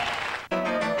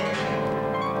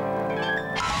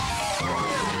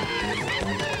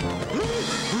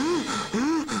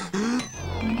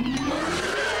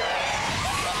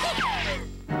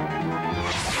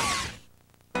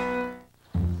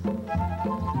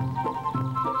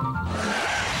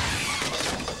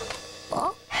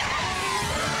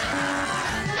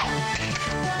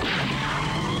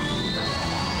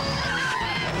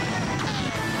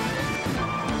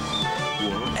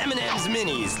 M&M's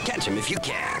Minis. Catch them if you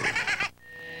can.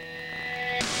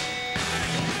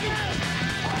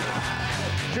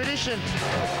 Tradition.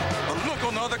 A look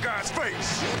on the other guy's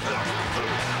face.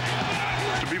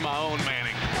 To be my own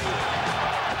Manning.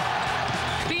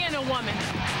 Being a woman.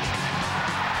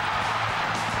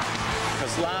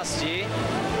 Because last year,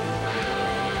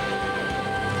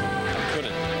 I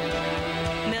couldn't.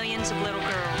 Millions of little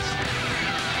girls.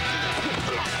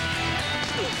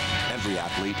 Every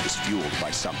athlete is fueled by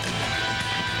something.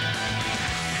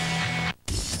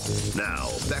 Now,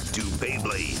 back to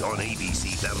Beyblade on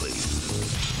ABC Family.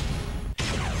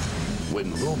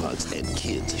 When robots and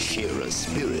kids share a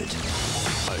spirit,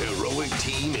 a heroic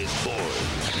team is born.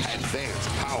 Advanced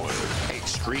power,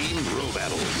 extreme row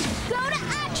battles. Go to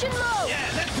action mode!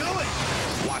 Yeah, let's do it!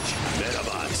 Watch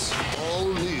Metabots. All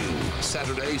new.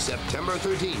 Saturday, September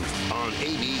 13th on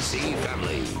ABC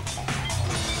Family.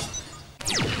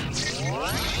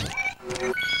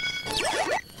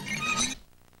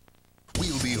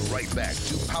 We'll be right back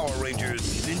to Power Rangers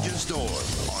Ninja Storm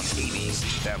on ABC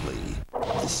Family.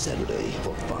 This Saturday,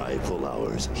 for 5 full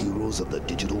hours, heroes of the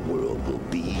digital world will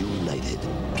be united.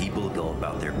 People go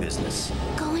about their business,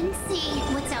 Go and see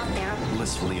what's out there.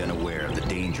 blissfully unaware of the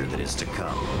danger that is to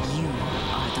come. You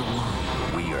are the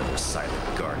one. We are the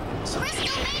silent guardians.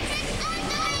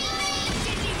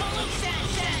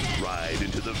 Ride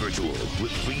into the virtual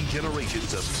with 3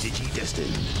 generations of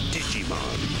Digi-Destined.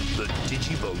 Digimon, the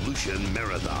Digivolution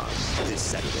Marathon. This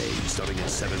Saturday, starting at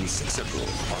 7/6 Central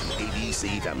on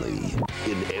ABC Family.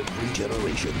 In every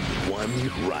generation, one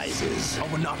rises. I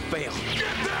will not fail.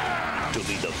 Get down! To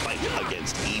lead the fight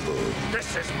against evil.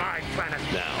 This is my planet.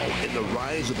 Now, in the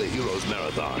Rise of the Heroes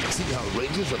Marathon, see how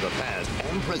Rangers of the past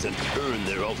and present earn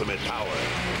their ultimate power.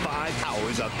 5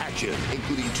 hours of action,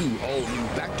 including 2 all-new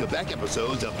back-to-back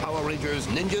episodes of Power Rangers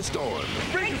Ninja Storm.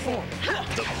 Ranger form.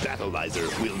 The Battleizer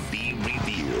will be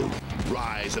revealed.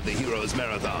 Rise of the Heroes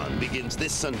Marathon begins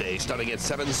this Sunday starting at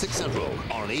 7/6 Central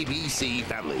on ABC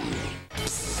Family.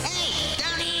 Hey,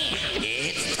 down here.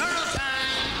 It's turtle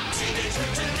time. Teenage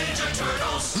Mutant Ninja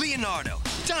Turtles. Leonardo,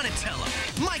 Donatello,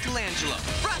 Michelangelo,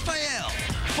 Raphael.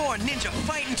 4 ninja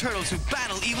fighting turtles who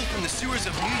battle evil from the sewers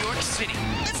of New York City.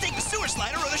 Let's take the sewer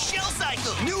slider or the shell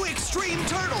cycle. New Extreme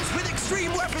Turtles with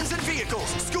extreme weapons and vehicles.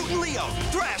 Scoot and Leo,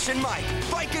 Thrash and Mike,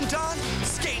 Bike and Don,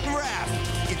 Skate and Raph.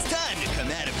 It's time to come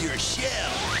out of your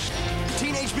shell.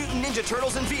 Teenage Mutant Ninja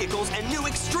Turtles and vehicles and new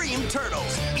Extreme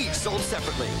Turtles. Each sold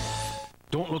separately.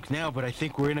 Don't look now, but I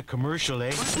think we're in a commercial, eh?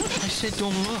 I said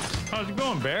don't look. How's it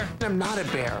going, Bear? I'm not a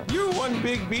bear. You're one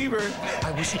big beaver.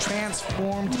 I was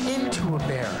transformed into a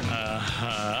bear.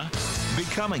 Uh-huh.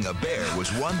 Becoming a bear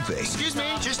was one thing, Excuse me,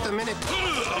 just a minute.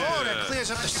 Oh, that clears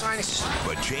up the sinuses.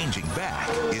 but changing back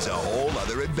is a whole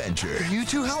other adventure. You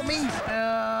two help me?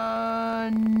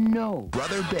 No.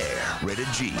 Brother Bear, rated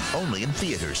G, only in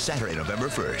theaters Saturday, November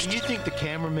 1st. Do you think the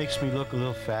camera makes me look a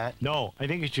little fat? No, I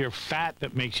think it's your fat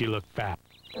that makes you look fat.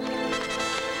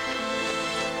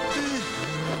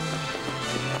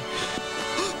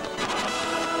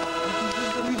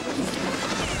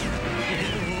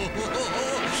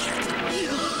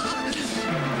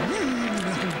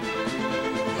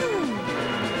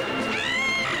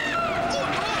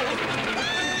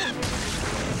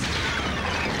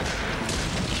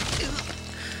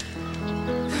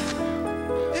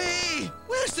 Hey,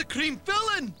 where's the cream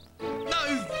filling?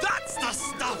 Now that's the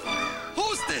stuff.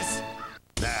 Hostess.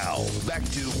 Now, back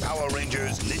to Power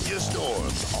Rangers Ninja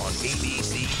Storm on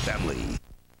ABC Family.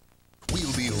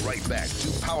 We'll be right back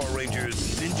to Power Rangers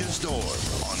Ninja Storm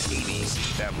on ABC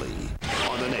Family.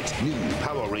 On the next new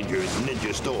Power Rangers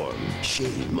Ninja Storm,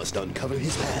 Shane must uncover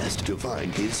his past to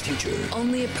find his future.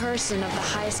 Only a person of the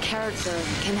highest character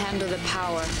can handle the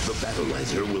power. The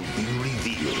Battleizer will be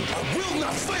revealed. I will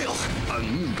not fail! A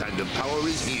new kind of power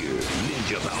is here,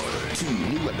 Ninja Power. 2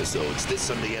 new episodes this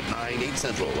Sunday at 9, 8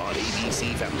 Central on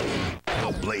ABC Family.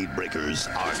 The Blade Breakers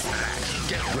are back.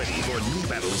 Get ready for new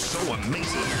battles so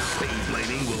amazing,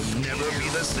 Beyblading will never be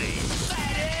the same.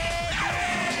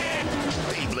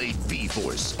 Beyblade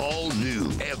V-Force, all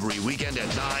new, every weekend at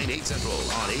 9, 8 Central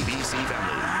on ABC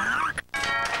Family.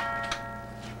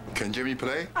 Can Jimmy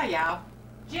play? Oh, yeah.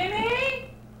 Jimmy?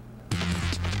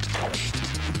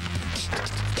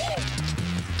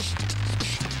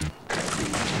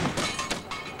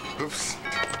 Oops.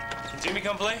 Can Jimmy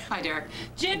come play? Hi, Derek.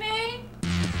 Jimmy?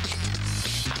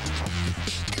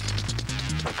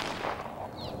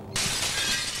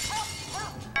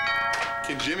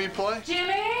 Can Jimmy play?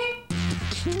 Jimmy?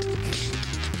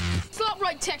 Felt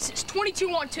right, Texas.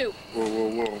 22-2. Whoa, whoa,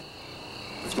 whoa.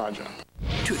 It's my job.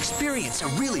 To experience a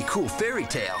really cool fairy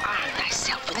tale, Arm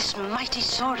thyself with this mighty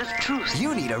sword of truth.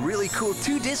 you need a really cool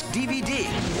 2-disc DVD.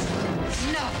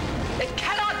 No, it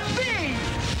cannot be!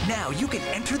 Now you can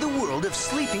enter the world of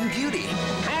Sleeping Beauty.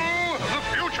 To the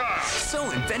future! So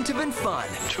inventive and fun.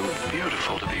 Too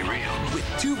beautiful to be real. With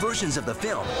 2 versions of the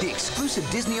film, the exclusive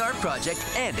Disney art project,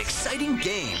 and exciting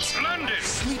games. Splendid!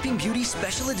 Sleeping Beauty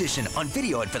Special Edition on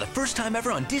video and for the first time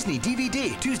ever on Disney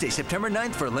DVD. Tuesday, September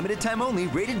 9th for a limited time only,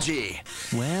 rated G.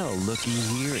 Well, looky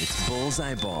here, it's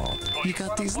Bullseye Ball. You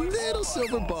got these little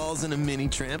silver balls and a mini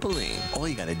trampoline. All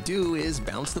you gotta do is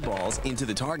bounce the balls into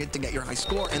the target to get your high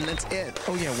score, and that's it.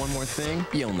 Oh yeah, one more thing.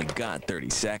 You only got 30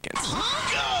 seconds.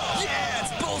 Yeah,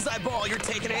 it's Bullseye Ball. You're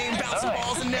taking aim, bouncing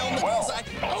balls, and nailing the bullseye.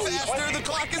 Faster, the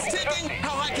clock is ticking. How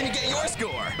high can you get your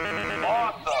score?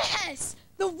 Yes!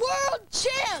 The world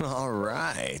champ! All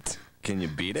right. Can you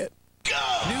beat it? Go!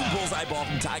 New Bullseye Ball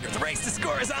from Tiger. The race to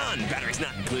score is on. Batteries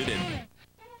not included.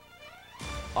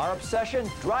 Our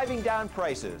obsession, driving down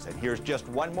prices. And here's just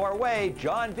one more way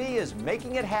John V is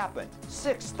making it happen.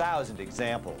 6,000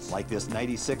 examples. Like this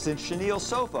 96-inch chenille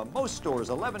sofa, most stores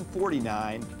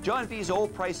 $11.49. John V's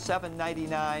old price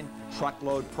 $7.99.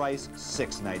 Truckload price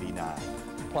 $6.99.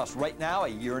 Plus, right now, a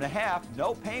year and a half,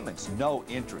 no payments, no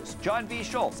interest. John V.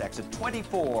 Schultz, exit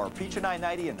 24, Peach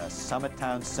 990 in the Summit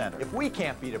Town Center. If we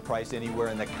can't beat a price anywhere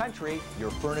in the country, your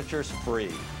furniture's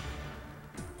free.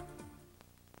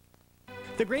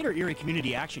 The Greater Erie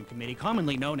Community Action Committee,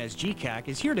 commonly known as GCAC,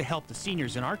 is here to help the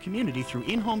seniors in our community through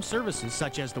in-home services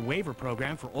such as the waiver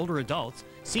program for older adults,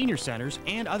 senior centers,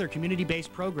 and other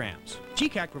community-based programs.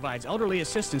 GCAC provides elderly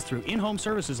assistance through in-home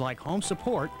services like home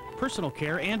support, personal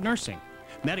care, and nursing.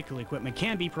 Medical equipment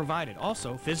can be provided.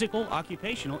 Also, physical,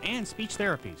 occupational, and speech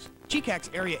therapies. GCAC's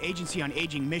Area Agency on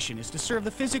Aging mission is to serve the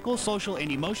physical, social,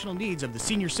 and emotional needs of the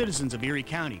senior citizens of Erie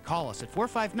County. Call us at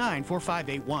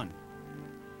 459-4581.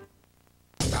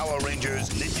 Power Rangers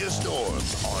Ninja Storm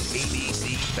on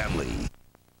ABC Family.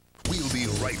 We'll be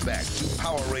right back to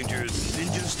Power Rangers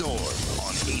Ninja Storm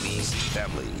on ABC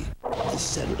Family. This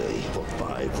Saturday, for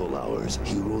 5 full hours,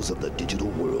 heroes of the digital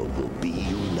world will be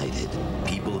united.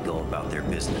 People go about their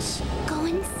business, Go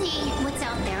and see what's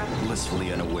out there.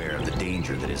 blissfully unaware of the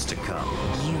danger that is to come.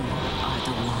 You are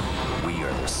the one. We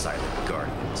are the silent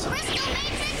guardians.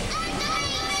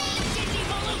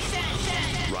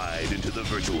 Ride into the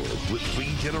virtual with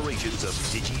 3 generations of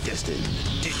Digi-Destined.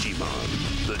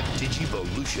 Digimon, the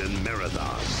Digivolution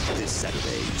Marathon. This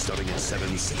Saturday, starting at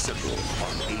 7, 6 Central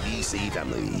on ABC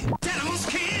Family. Animals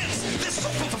kids, they're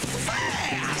super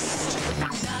fast!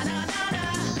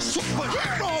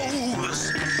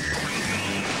 Superheroes!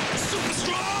 Super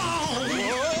strong!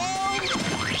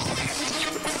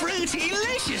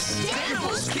 Fruity-licious!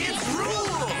 Animals kids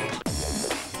rule!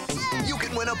 You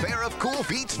can win a pair of Cool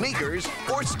Feet sneakers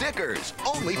or stickers,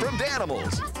 only from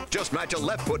Danimals. Just match a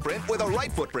left footprint with a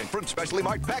right footprint from specially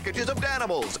marked packages of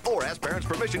Danimals, or ask parents'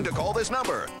 permission to call this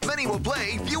number. Many will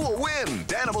play, few will win.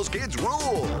 Danimals kids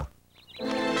rule.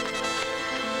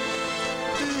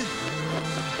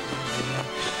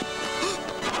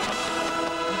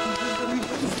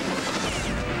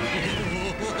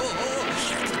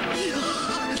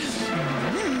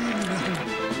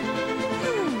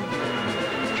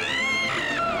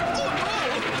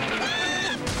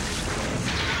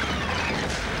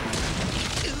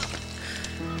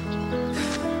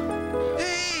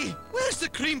 Hey, where's the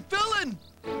cream filling?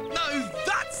 Now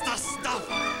that's the stuff!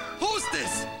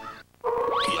 Hostess!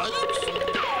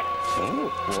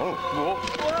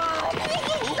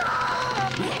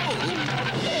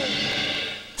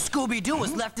 Scooby-Doo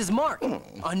has left his mark.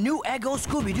 A new Eggo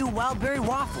Scooby-Doo wild berry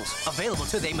waffles, available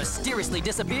till they mysteriously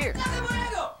disappear.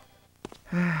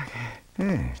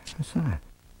 Hey, what's that?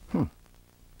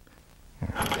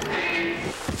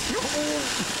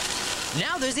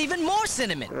 Now there's even more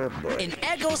cinnamon in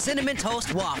Eggo Cinnamon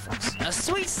Toast Waffles. A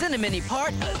sweet cinnamony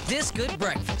part of this good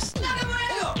breakfast.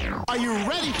 Are you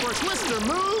ready for Twister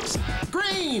moves?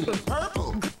 Green,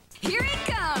 purple. Here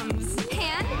it comes.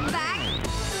 Hand, back,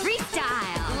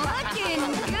 freestyle. Looking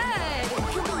good.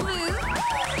 Blue,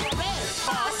 red,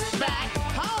 boss, back,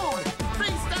 home,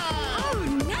 freestyle. oh,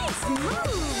 nice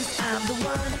moves. I'm the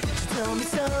one, tell me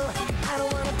so. I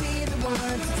don't want to be the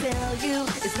one to tell you.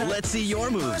 Let's see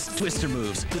your moves, Twister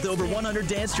Moves, with over 100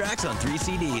 dance tracks on 3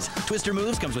 CDs. Twister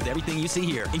Moves comes with everything you see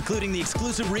here, including the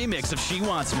exclusive remix of She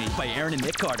Wants Me by Aaron and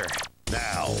Nick Carter.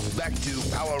 Now, back to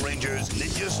Power Rangers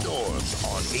Ninja Storm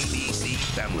on ABC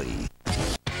Family.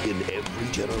 In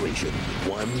every generation,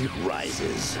 one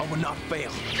rises. I will not fail.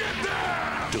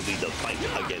 To lead the fight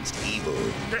against evil.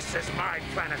 This is my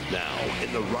planet. Now,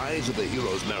 in the Rise of the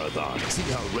Heroes Marathon, see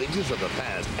how Rangers of the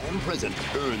past and present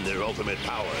earn their ultimate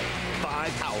power.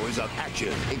 5 hours of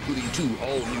action, including 2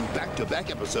 all-new back-to-back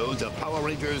episodes of Power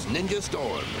Rangers Ninja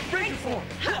Storm. Ranger form.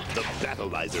 The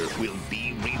Battleizer will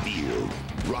be revealed.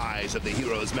 Rise of the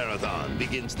Heroes Marathon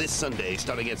begins this Sunday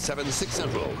starting at 7/6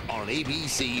 Central on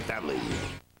ABC Family.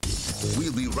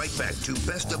 We'll be right back to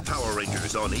Best of Power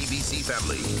Rangers on ABC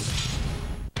Family.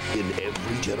 In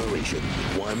every generation,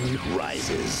 one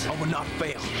rises. I will not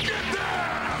fail.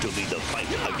 To lead the fight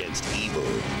against evil.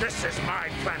 This is my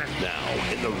planet.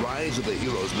 Now, in the Rise of the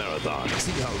Heroes Marathon,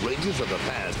 see how Rangers of the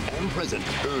past and present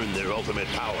earn their ultimate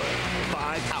power.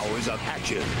 5 hours of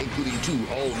action, including 2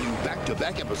 all-new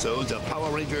back-to-back episodes of Power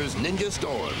Rangers Ninja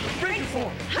Storm. Ranger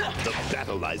form. The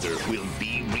Battleizer will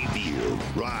be revealed.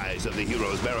 Rise of the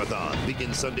Heroes Marathon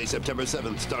begins Sunday, September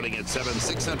 7th, starting at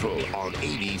 7/6 Central on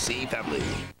ABC Family.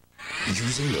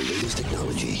 Using the latest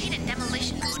technology, Need a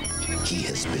demolition booth. he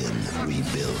has been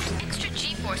rebuilt. Extra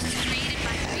G-forces created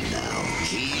by... And now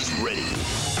he's ready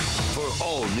for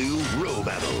all new row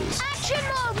battles. Action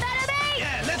mode, Metabay!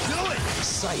 Yeah, let's do it!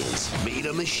 Science made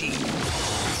a machine.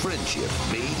 Friendship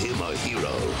made him a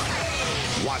hero.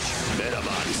 Watch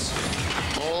Metabots.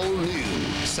 All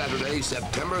new Saturday,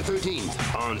 September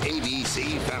 13th on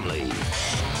ABC Family.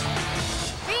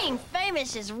 Being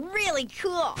famous is really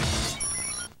cool.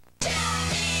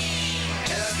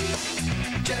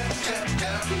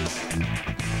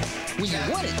 When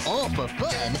you want it all for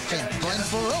fun and fun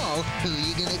for all, who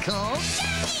you gonna call?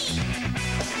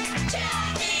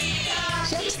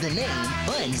 Checks the name,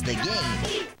 fun's the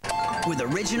game. With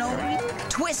original,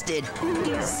 twisted,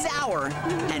 sour,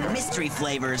 and mystery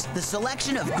flavors, the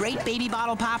selection of great baby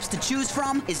bottle pops to choose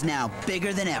from is now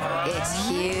bigger than ever. It's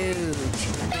huge.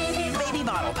 Baby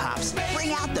bottle pops.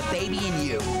 Bring out the baby in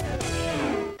you.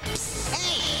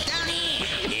 Hey, down here!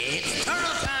 It's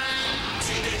turtle time!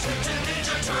 Teenage Mutant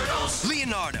Ninja Turtles!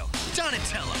 Leonardo,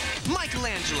 Donatello,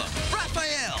 Michelangelo,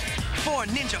 Raphael! 4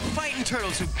 ninja fighting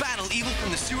turtles who battle evil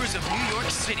from the sewers of New York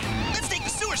City. Let's take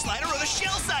the sewer slider or the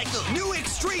shell cycle. New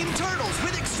Extreme Turtles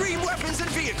with extreme weapons and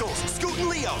vehicles. Scoot and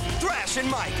Leo, Thrash and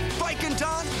Mike, Bike and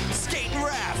Don, Skate and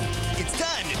Raph. It's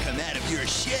time to come out of your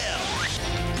shell.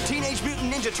 Teenage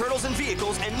Mutant Ninja Turtles and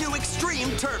vehicles and new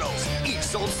Extreme Turtles. Each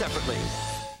sold separately.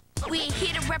 We ain't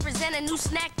here to represent a new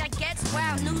snack that gets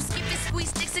wow. New Skippy Squeeze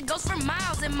sticks, it goes for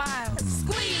miles and miles.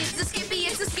 Squeeze, the Skippy,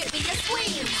 it's a Skippy, a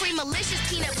squeeze. Creamalicious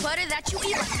peanut butter that you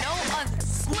eat like no other.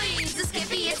 Squeeze, the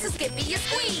Skippy, it's a Skippy, a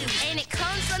squeeze. And it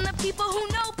comes from the people who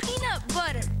know peanut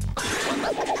butter.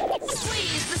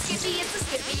 Squeeze, the Skippy, it's a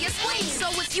Skippy, a squeeze.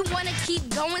 So if you wanna keep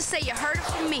going, say you heard it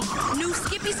from me. New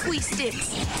Skippy Squeeze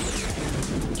sticks.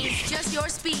 It's just your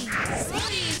speed.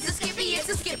 Squeeze, the Skippy, it's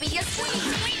a Skippy, a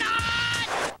squeeze. We not!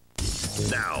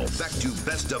 Now, back to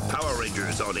Best of Power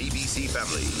Rangers on ABC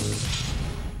Family.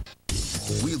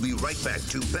 We'll be right back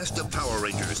to Best of Power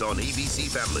Rangers on ABC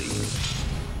Family.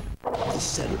 This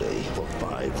Saturday, for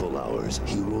 5 full hours,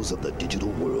 heroes of the digital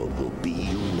world will be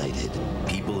united.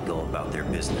 People go about their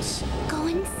business, Go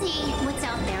and see what's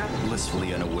out there.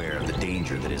 blissfully unaware of the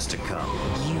danger that is to come.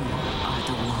 You are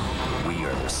the one. We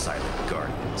are the silent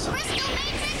guardians.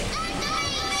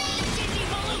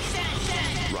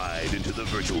 Ride into the the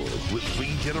virtual with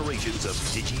 3 generations of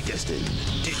Digi-Destined.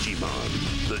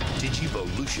 Digimon, the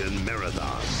Digivolution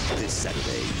Marathon. This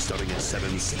Saturday, starting at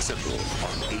 7/6 Central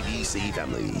on ABC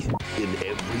Family. In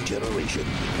every generation,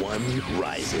 one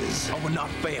rises. I will not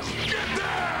fail.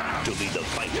 To lead the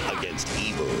fight against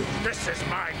evil. This is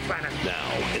my planet. Now,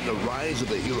 in the Rise of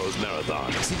the Heroes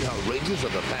Marathon, see how Rangers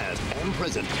of the past and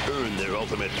present earn their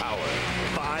ultimate power.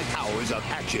 5 hours of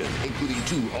action, including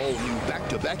 2 all-new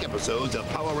back-to-back episodes of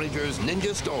Power Rangers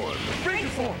Ninja Storm. Ranger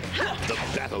form. The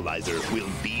Battleizer will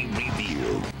be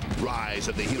revealed. Rise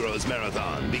of the Heroes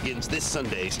Marathon begins this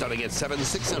Sunday starting at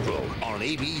 7/6 Central on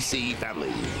ABC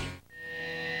Family.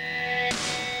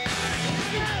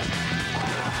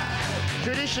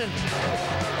 Tradition.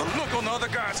 A look on the other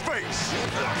guy's face.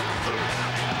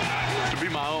 To be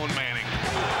my own Manning.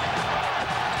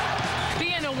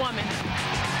 Being a woman.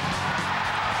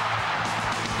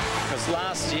 Because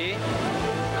last year,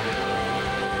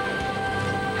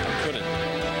 I couldn't.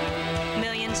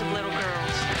 Millions of little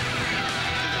girls.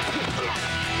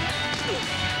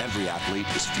 Every athlete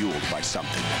is fueled by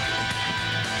something.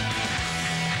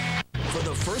 For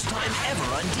the first time ever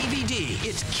on DVD,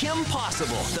 it's Kim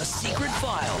Possible, The Secret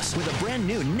Files, with a brand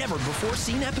new,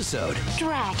 never-before-seen episode.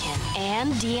 Dragon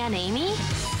and Deanne Amy?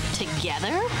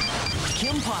 Together?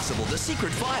 Kim Possible, The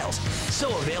Secret Files. So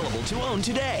available to own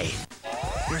today.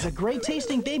 There's a great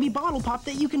tasting baby bottle pop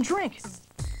that you can drink.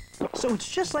 So it's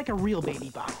just like a real baby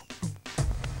bottle.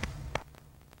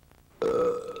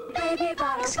 Baby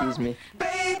bottle. Excuse me.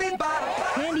 Baby bottle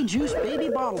pop. Candy juice baby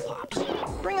bottle pops.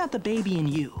 Bring out the baby in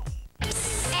you.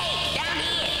 Hey, down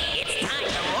here. It's time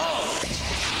to roll.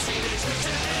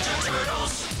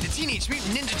 The Teenage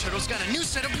Mutant Ninja Turtles got a new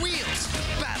set of wheels.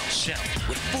 Battle Shell,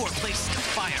 with 4 places to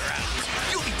fire out.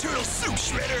 You'll be Turtle Soup,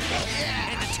 Shredder. Yeah.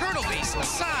 And the Turtle Base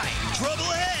inside. Trouble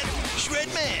ahead.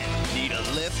 Shred Man. Need a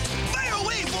lift? Fire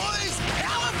away, boys.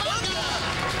 Cowabunga!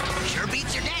 Sure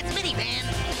beats your dad's minivan.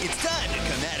 It's time to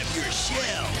come out of your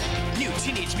shell. New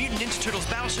Teenage Mutant Ninja Turtles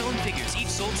Battle Shell and figures, each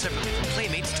sold separately from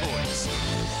Playmates Toys.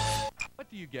 What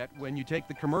do you get when you take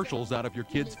the commercials out of your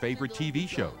kids' favorite TV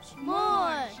shows?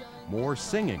 More. More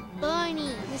singing.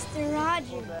 Barney. Mr.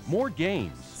 Rogers. More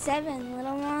games. 7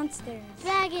 Little Monsters.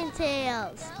 Dragon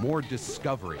Tales. More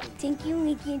discovery. Tinky,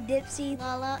 Winky, Dipsy,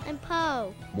 Lala, and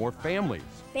Poe. More families.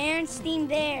 Berenstain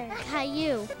Bear.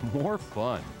 Caillou. More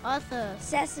fun. Arthur.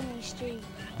 Sesame Street.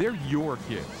 They're your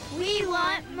kids. We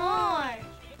want more.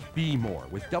 Be more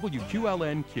with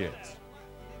WQLN Kids.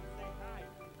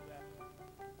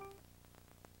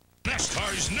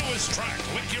 NASCAR's newest track,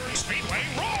 Lake Erie Speedway,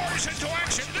 roars into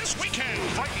action this weekend.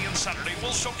 Friday and Saturday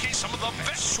will showcase some of the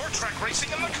best short track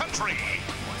racing in the country.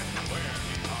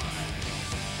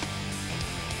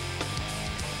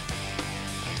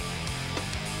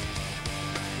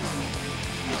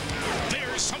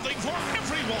 There's something for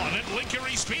everyone at Lake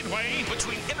Erie Speedway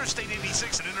between Interstate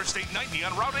 86 and Interstate 90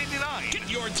 on Route 89. Get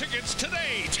your tickets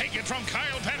today. Take it from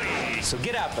Kyle Petty. So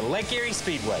get out to Lake Erie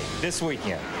Speedway this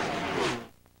weekend.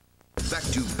 Back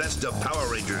to Best of Power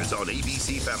Rangers on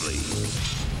ABC Family.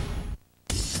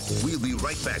 We'll be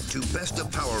right back to Best of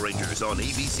Power Rangers on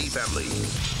ABC Family.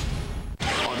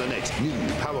 On the next new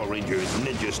Power Rangers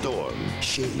Ninja Storm,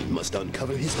 Shane must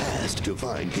uncover his past to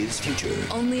find his future.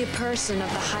 Only a person of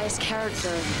the highest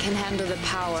character can handle the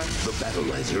power. The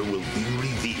Battleizer will be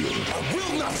revealed. I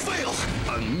will not fail!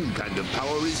 A new kind of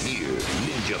power is here.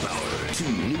 Ninja Power.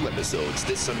 2 new episodes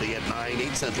this Sunday at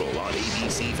 9/8 Central on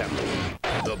ABC Family.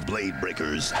 The Blade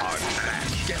Breakers are back.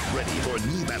 Get ready for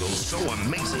new battles so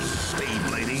amazing.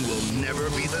 Beyblading will never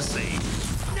be the same.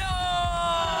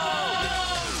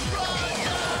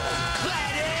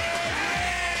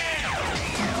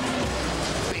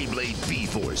 Beyblade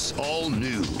B-Force, all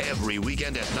new, every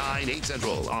weekend at 9/8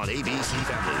 Central on ABC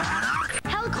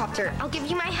Family. Helicopter. I'll give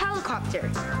you my helicopter.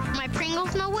 My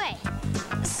Pringles, no way.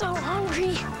 So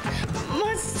hungry.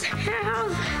 Must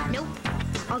have. Nope.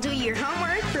 I'll do your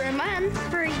homework for a month,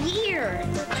 for a year.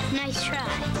 Nice try.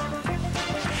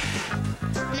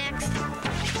 Next.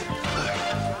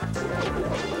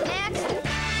 Next.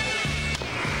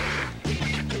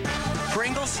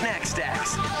 Pringle Snack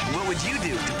Stacks. What would you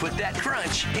do to put that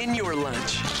crunch in your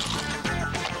lunch?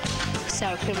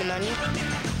 Sour cream and onion.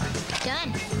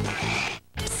 Done.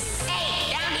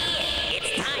 Hey, down here.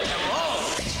 It's time to roll.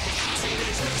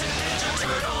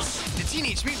 The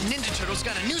Teenage Mutant Ninja Turtles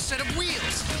got a new set of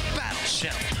wheels. Battle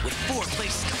Shell, with 4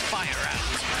 places to fire out.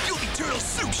 You'll be Turtle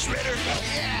Soup, Shredder.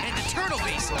 Yeah. And the Turtle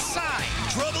Base inside.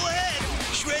 Trouble ahead.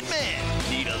 Shred Man.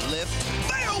 Need a lift?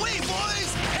 Fire away,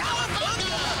 boys.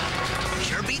 Cowabunga!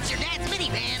 Sure beats your dad's Dad's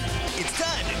minivan. It's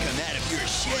time to come out of your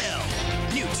shell.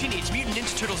 New Teenage Mutant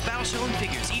Ninja Turtles Battle Shonen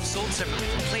figures, each sold separately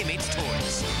from Playmates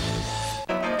Toys.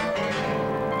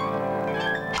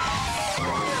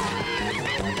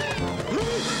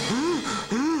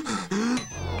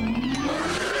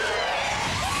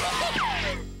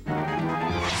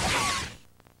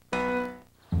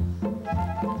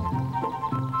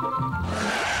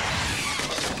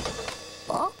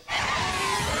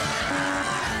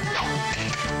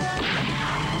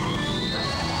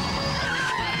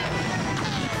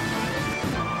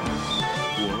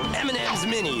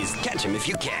 Minis, catch 'em if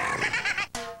you can.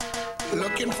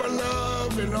 Looking for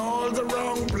love in all the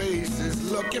wrong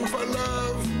places. Looking for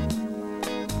love.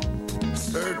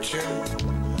 Searching.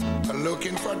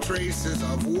 Looking for traces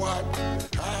of what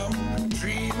I'm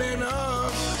dreaming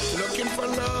of. Looking for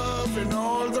love in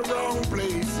all the wrong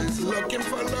places. Looking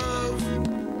for love.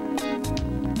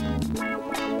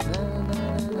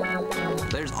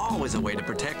 There's always a way to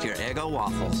protect your Eggo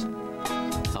waffles.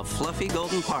 A fluffy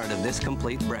golden part of this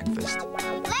complete breakfast.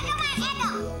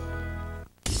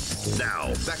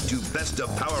 Now, back to Best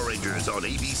of Power Rangers on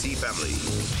ABC Family.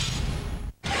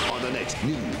 On the next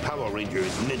new Power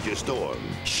Rangers Ninja Storm,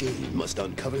 Shane must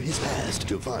uncover his past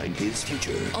to find his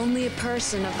future. Only a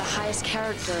person of the highest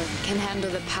character can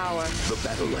handle the power. The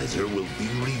Battleizer will be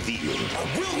revealed.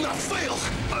 I will not fail!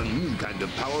 A new kind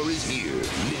of power is here,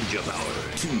 Ninja Power.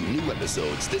 2 new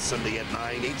episodes this Sunday at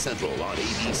 9, 8 Central on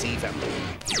ABC Family.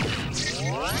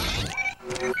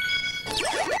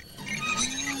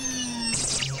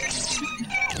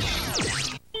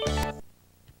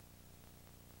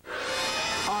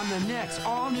 On the next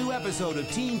all-new episode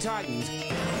of Teen Titans,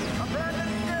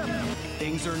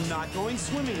 things are not going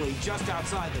swimmingly just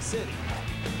outside the city.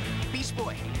 Beast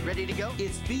Boy, ready to go?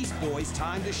 It's Beast Boy's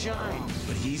time to shine,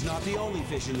 but he's not the only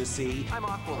fish in the sea. I'm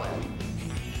Aqualad.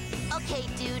 Okay,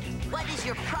 dude, what is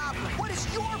your problem? What is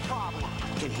your problem?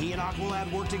 Can he and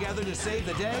Aqualad work together to save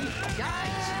the day?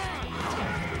 Guys!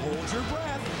 Hold your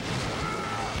breath.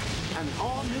 An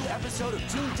all-new episode of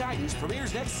Teen Titans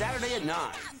premieres next Saturday at 9.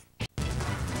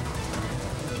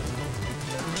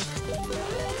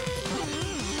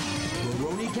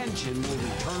 Rurouni Kenshin will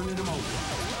return in a moment.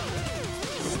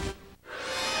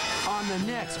 On the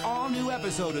next all-new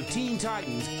episode of Teen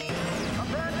Titans,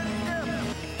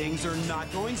 things are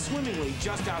not going swimmingly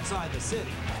just outside the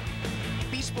city.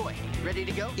 Beast Boy, ready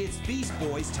to go? It's Beast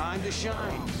Boy's time to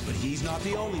shine, but he's not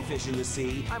the only fish in the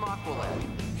sea. I'm Aqualad.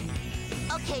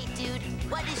 Okay, dude,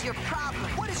 what is your problem?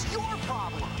 What is your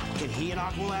problem? Can he and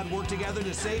Aqualad work together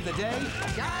to save the day?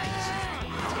 Guys!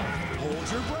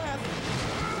 Hold your breath.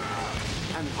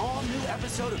 An all-new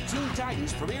episode of Teen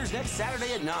Titans premieres next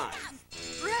Saturday at 9.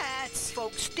 Rats!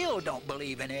 Folks still don't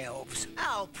believe in elves.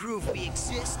 I'll prove we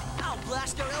exist. I'll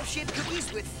blast our elf-shaped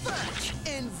cookies with fudge.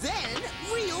 And then,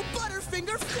 real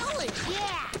Butterfinger filling!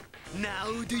 Yeah!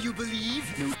 Now, do you believe?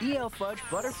 New EL Fudge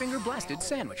Butterfinger Blasted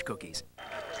Sandwich Cookies.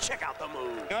 Check out the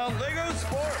move. Lego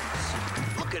Sports.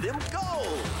 Look at him go.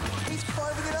 He's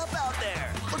carving it up out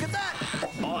there. Look at that.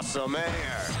 Awesome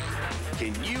air.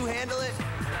 Can you handle it?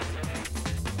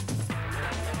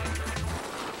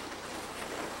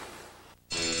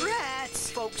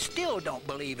 Rats! Folks still don't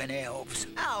believe in elves.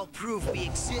 I'll prove we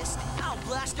exist. I'll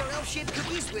blast our elf-shaped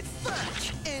cookies with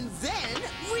fudge. And then,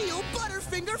 real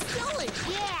Butterfinger filling!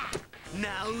 Yeah!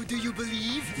 Now, do you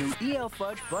believe? New EL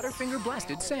Fudge Butterfinger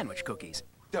Blasted Sandwich Cookies.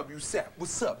 WSAP,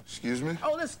 what's up? Excuse me?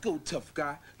 Oh, let's go, tough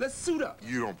guy. Let's suit up.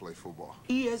 You don't play football.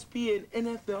 ESPN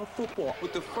NFL football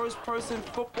with the first-person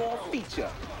football feature.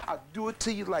 I'll do it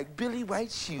to you like Billy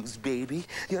White shoes, baby.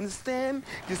 You understand?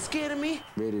 You scared of me?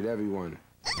 Rated everyone.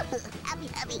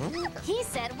 He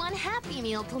said one Happy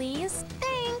Meal, please.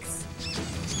 Thanks.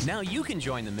 Now you can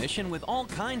join the mission with all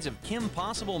kinds of Kim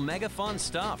Possible mega fun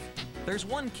stuff. There's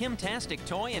one Kim-tastic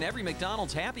toy in every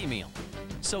McDonald's Happy Meal.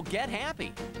 So get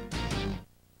happy.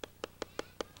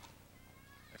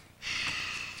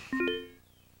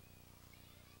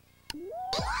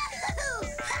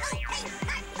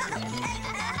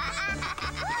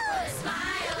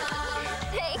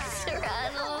 Thanks,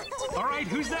 Ronald. All right,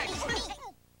 who's next?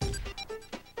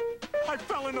 I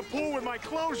fell in the pool with my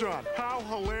clothes on. How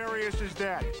hilarious is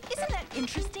that? Isn't that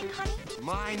interesting, honey?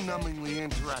 Mind-numbingly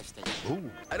interesting.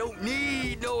 Ooh. I don't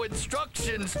need no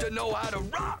instructions to know how to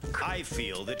rock. I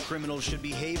feel that criminals should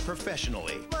behave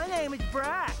professionally. My name is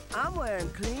Brock. I'm wearing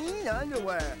clean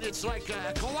underwear. It's like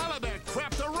a koala bear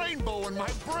crapped a rainbow in my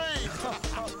brain.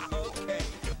 Okay.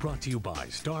 Brought to you by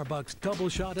Starbucks Double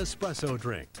Shot Espresso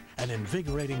Drink, an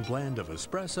invigorating blend of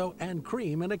espresso and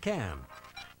cream in a can.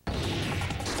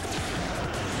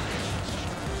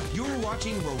 You're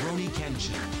watching Rurouni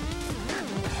Kenshin.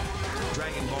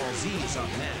 Dragon Ball Z is up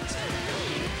next.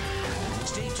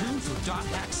 Stay tuned for Dot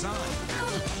Hack Sign.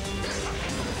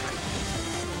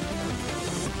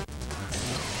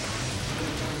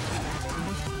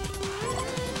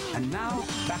 And now,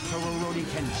 back to Rurouni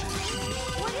Kenshin.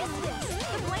 What is this?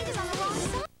 The blade is on the wrong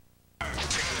side.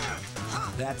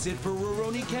 That's it for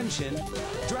Rurouni Kenshin.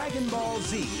 Dragon Ball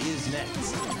Z is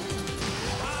next.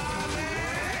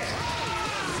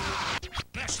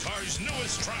 NASCAR's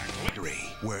newest track,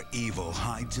 where evil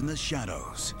hides in the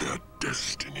shadows. Their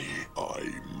destiny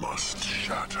I must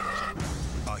shatter.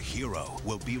 A hero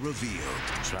will be revealed.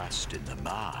 Trust in the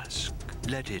mask.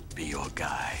 Let it be your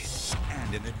guide.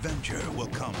 And an adventure will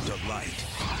come to light.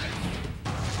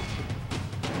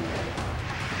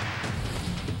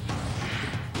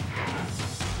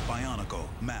 Bionicle,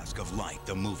 Mask of Light,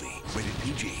 the movie. Rated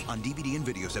PG on DVD and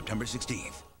video September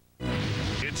 16th.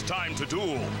 It's time to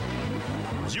duel.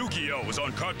 Yu-Gi-Oh! Is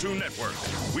on Cartoon Network.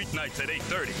 Weeknights at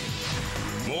 8:30.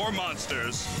 More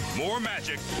monsters, more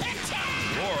magic,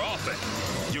 more often.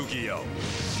 Yu-Gi-Oh!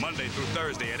 Monday through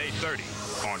Thursday at 8:30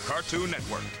 on Cartoon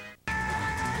Network.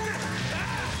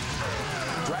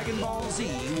 Dragon Ball Z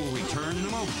will return in a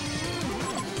moment.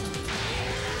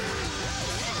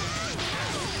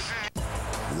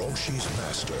 Roshi's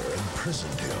master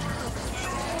imprisoned him.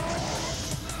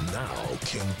 Now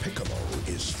King Piccolo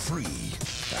is free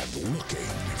and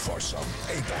looking for some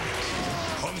payback.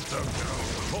 Hunt them down,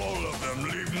 all of them,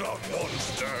 leave not one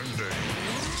standing.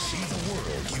 See the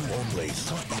world you only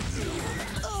thought you knew.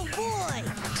 Oh boy!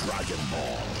 Dragon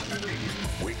Ball.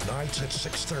 Weeknights at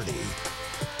 6:30.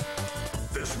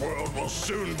 This world will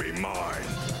soon be mine.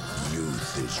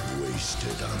 Youth is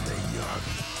wasted on the young.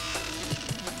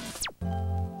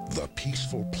 The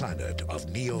peaceful planet of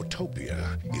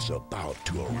Neotopia is about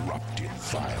to erupt in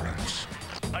violence.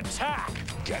 Attack!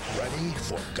 Get ready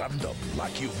for Gundam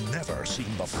like you've never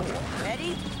seen before.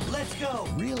 Ready? Let's go!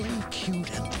 Really cute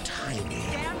and tiny.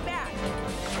 Stand back!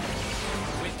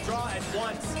 Withdraw at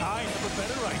once. I have a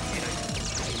better idea.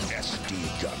 SD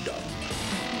Gundam.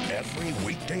 Every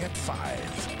weekday at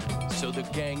 5. So the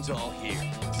gang's all here.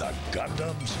 The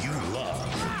Gundams you love.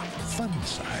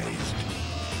 Fun-sized.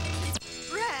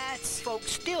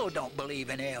 Folks still don't believe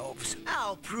in elves.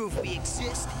 I'll prove we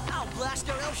exist. I'll blast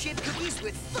our elf-shaped cookies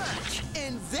with fudge.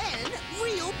 And then,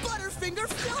 real Butterfinger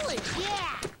filling.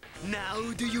 Yeah!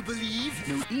 Now do you believe?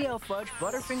 New EL Fudge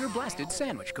Butterfinger Blasted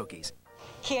Sandwich Cookies.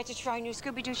 Care to try new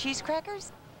Scooby-Doo cheese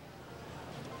crackers?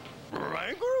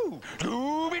 Rangaroo!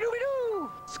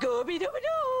 Dooby-dooby-doo!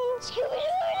 Scooby-dooby-doo!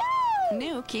 Scooby-Doo!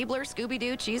 New Keebler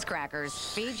Scooby-Doo cheese crackers.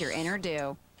 Feed your inner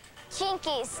dew.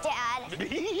 Chinkies, Dad.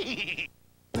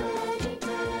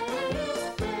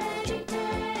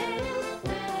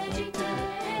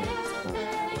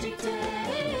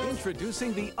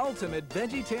 Introducing the Ultimate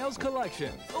VeggieTales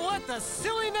Collection. Let the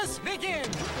silliness begin!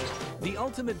 The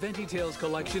Ultimate VeggieTales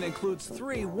Collection includes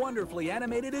 3 wonderfully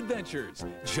animated adventures.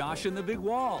 Josh and the Big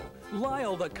Wall,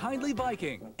 Lyle the Kindly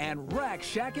Viking, and Rack,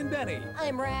 Shack, and Benny.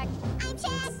 I'm Rack. I'm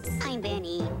Shack. I'm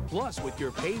Benny. Plus, with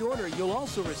your paid order, you'll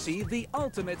also receive the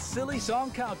Ultimate Silly Song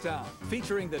Countdown,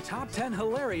 featuring the top 10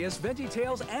 hilarious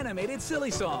VeggieTales animated silly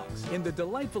songs. In the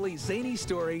delightfully zany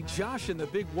story, Josh and the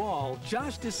Big Wall,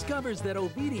 Josh discovers that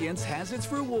obedience has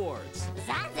its rewards.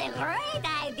 That's a great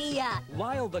idea.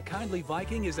 Lyle the Kindly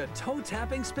Viking is a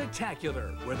toe-tapping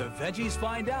spectacular, where the veggies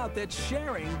find out that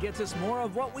sharing gets us more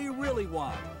of what we really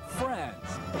want, friends.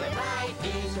 Goodbye,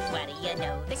 fish. What do you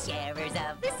know? The sharers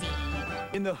of the sea.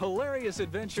 In the hilarious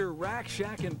adventure Rack,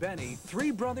 Shack, and Benny,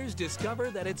 3 brothers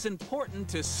discover that it's important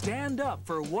to stand up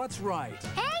for what's right.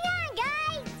 Hang on,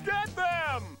 guys! Get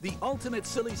them! The Ultimate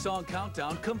Silly Song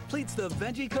Countdown completes the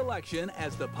Veggie Collection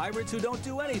as the Pirates Who Don't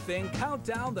Do Anything count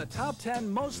down the top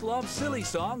 10 most loved silly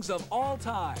songs of all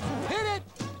time. Hit it!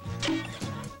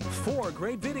 4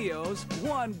 great videos,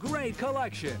 1 great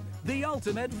collection. The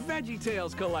Ultimate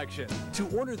VeggieTales Collection. To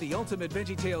order the Ultimate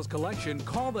VeggieTales Collection,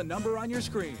 call the number on your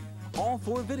screen. All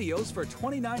 4 videos for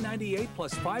 $29.98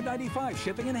 plus $5.95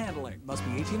 shipping and handling. Must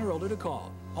be 18 or older to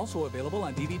call. Also available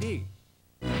on DVD.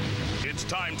 It's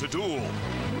time to duel.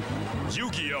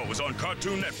 Yu-Gi-Oh! Is on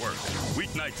Cartoon Network.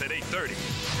 Weeknights at 8:30.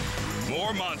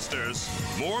 More monsters,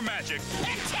 more magic,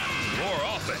 more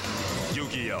often.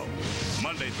 Yu-Gi-Oh!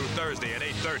 Monday through Thursday at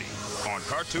 8:30 on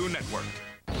Cartoon Network.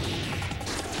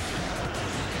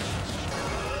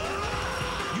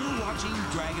 You're watching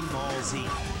Dragon Ball Z.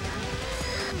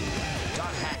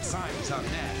 Dot Hack Signs up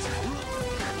next.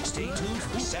 Stay tuned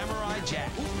for Samurai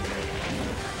Jack.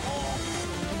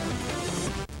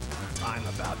 I'm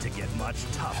about to get much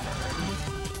tougher.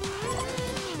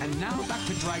 And now back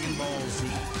to Dragon Ball Z.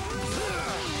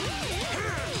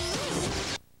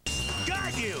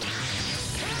 Got you!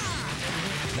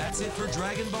 That's it for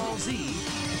Dragon Ball Z.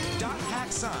 Doc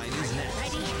Hack Sign is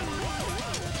next.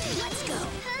 Let's go.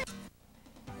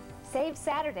 Save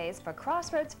Saturdays for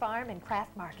Crossroads Farm and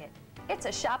Craft Market. It's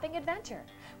a shopping adventure.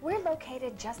 We're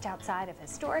located just outside of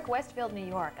historic Westfield, New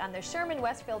York on the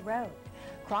Sherman-Westfield Road.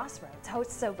 Crossroads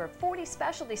hosts over 40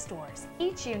 specialty stores,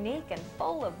 each unique and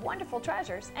full of wonderful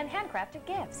treasures and handcrafted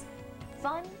gifts.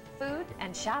 Fun, food,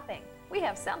 and shopping. We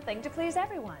have something to please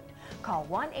everyone. Call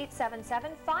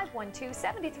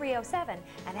 1-877-512-7307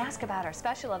 and ask about our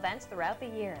special events throughout the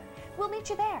year. We'll meet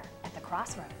you there at the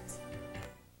Crossroads.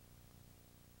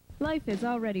 Life is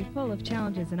already full of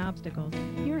challenges and obstacles.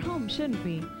 Your home shouldn't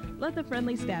be. Let the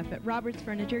friendly staff at Roberts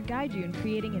Furniture guide you in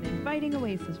creating an inviting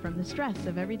oasis from the stress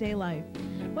of everyday life.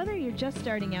 Whether you're just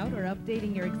starting out or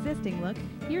updating your existing look,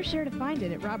 you're sure to find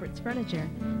it at Roberts Furniture.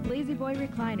 Lazy Boy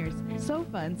recliners,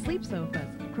 sofa and sleep sofas,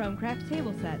 Chromecraft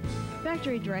table sets,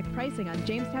 factory direct pricing on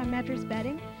Jamestown mattress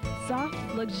bedding, soft,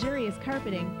 luxurious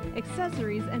carpeting,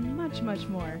 accessories, and much, much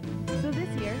more. So this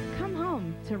year, come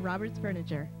home to Roberts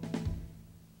Furniture.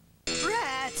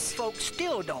 Rats! Folks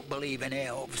still don't believe in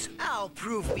elves. I'll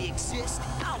prove we exist.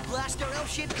 I'll blast our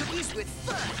elf-shaped cookies with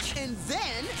fudge and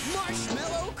then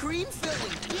marshmallow cream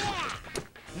filling. Yeah!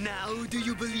 Now do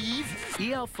you believe?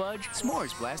 EL Fudge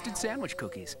S'mores Blasted Sandwich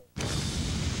Cookies.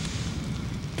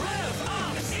 Rev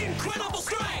up! Incredible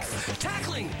strength!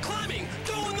 Tackling, climbing,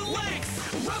 going the length!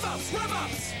 Rev ups, rev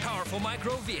ups! Powerful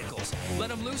micro vehicles. Let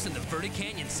them loose in the Verti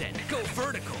Canyon set. Go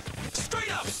vertical.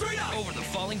 Straight up, straight up! Over the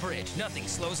falling bridge. Nothing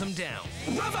slows them down.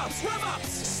 Rev ups, rev ups!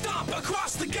 Stomp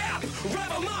across the gap! Rev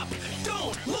them up!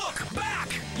 Don't look back!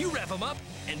 You rev them up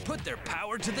and put their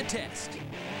power to the test.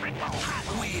 Hot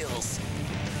Wheels!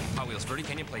 Hot Wheels Verti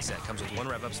Canyon playset comes with one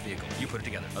Rev Ups vehicle. You put it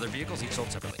together. Other vehicles each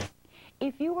sold separately.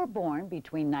 If you were born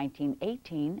between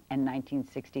 1918 and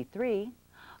 1963,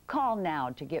 call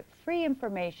now to get free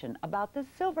information about the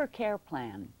Silver Care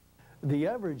Plan. The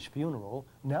average funeral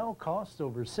now costs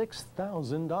over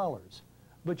 $6,000,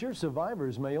 but your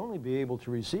survivors may only be able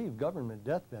to receive government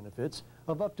death benefits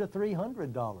of up to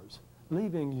 $300,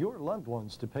 leaving your loved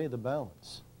ones to pay the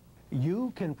balance.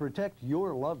 You can protect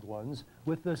your loved ones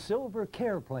with the Silver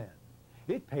Care Plan.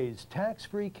 It pays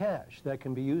tax-free cash that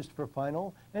can be used for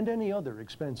final and any other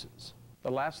expenses.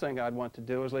 The last thing I'd want to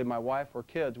do is leave my wife or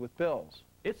kids with bills.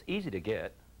 It's easy to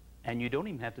get, and you don't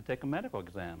even have to take a medical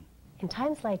exam. In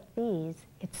times like these,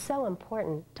 it's so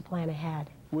important to plan ahead.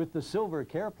 With the Silver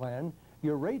Care Plan,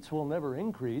 your rates will never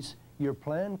increase, your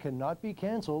plan cannot be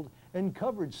canceled, and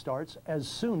coverage starts as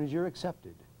soon as you're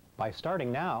accepted. By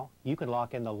starting now, you can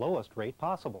lock in the lowest rate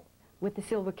possible. With the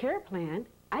Silver Care Plan,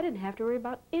 I didn't have to worry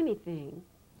about anything.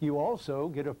 You also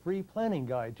get a free planning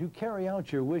guide to carry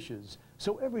out your wishes,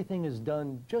 so everything is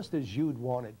done just as you'd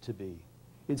want it to be.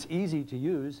 It's easy to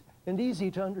use and easy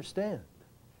to understand.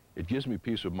 It gives me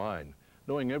peace of mind,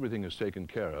 knowing everything is taken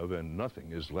care of and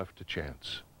nothing is left to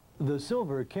chance. The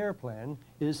Silver Care Plan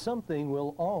is something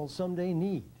we'll all someday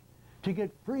need. To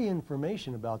get free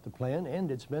information about the plan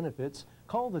and its benefits,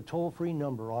 call the toll-free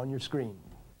number on your screen.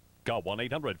 Call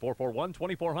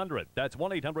 1-800-441-2400. That's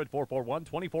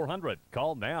 1-800-441-2400.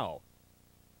 Call now.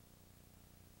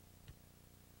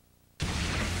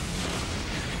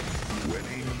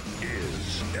 Winning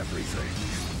is everything.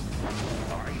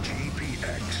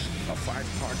 IGPX, a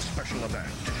 5-part special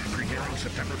event, premiering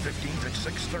September 15th at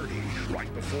 6:30,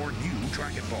 right before new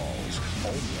Dragon Balls,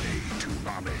 only to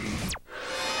Ami.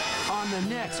 On the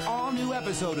next all-new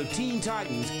episode of Teen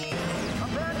Titans,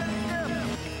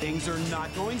 things are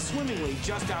not going swimmingly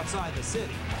just outside the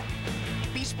city.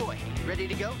 Beast Boy, ready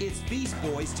to go? It's Beast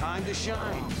Boy's time to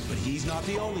shine, but he's not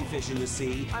the only fish in the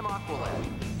sea. I'm Aqualad.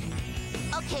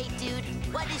 Okay, dude,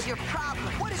 what is your problem?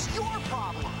 What is your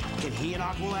problem? Can he and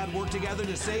Aqualad work together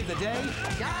to save the day?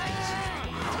 Guys!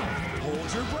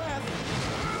 Hold your breath.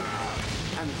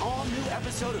 An all-new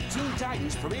episode of Teen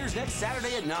Titans premieres next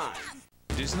Saturday at 9.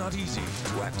 It is not easy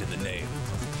to act in the name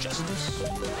of justice.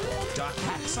 Doc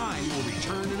Hack Sign will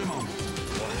return in a moment.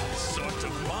 What sort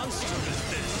of monster is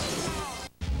this?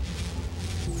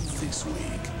 This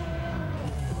week,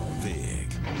 Big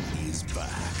is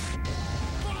back.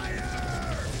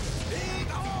 Fire!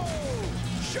 Big-O!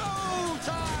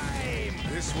 Showtime!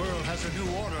 This world has a new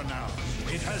order now.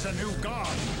 It has a new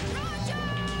god.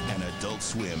 An Adult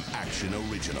Swim action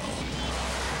original.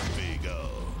 Big-O.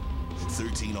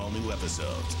 13 all-new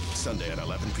episodes, Sunday at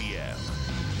 11 p.m.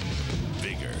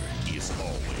 Bigger is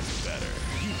always better.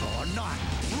 People are not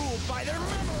ruled by their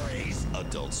memories.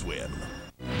 Adult Swim.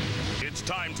 It's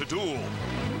time to duel.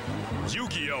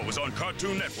 Yu-Gi-Oh! Is on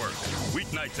Cartoon Network,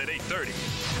 weeknights at 8:30.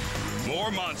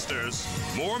 More monsters,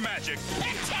 more magic,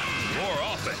 more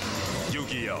often.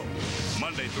 Yu-Gi-Oh!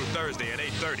 Monday through Thursday at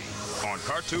 8:30 on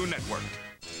Cartoon Network.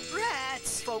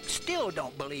 Rats! Folks still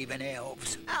don't believe in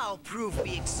elves. I'll prove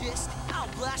we exist. I'll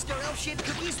blast our elf shaped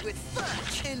cookies with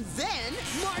fudge. And then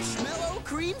marshmallow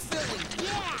cream filling.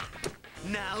 Yeah!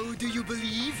 Now do you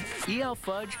believe? EL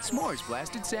Fudge S'mores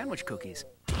Blasted Sandwich Cookies.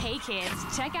 Hey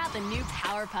kids, check out the new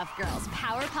Powerpuff Girls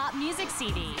Power Pop Music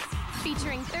CD.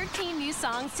 Featuring 13 new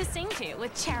songs to sing to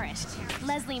with Cherished,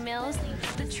 Leslie Mills,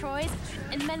 The Troys,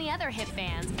 and many other hit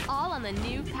bands, all on the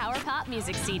new Power Pop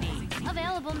Music CD.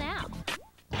 Available now.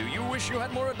 Do you wish you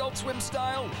had more Adult Swim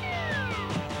style?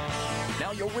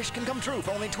 Now your wish can come true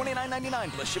for only $29.99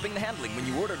 plus shipping and handling when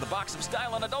you order the Box of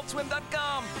Style on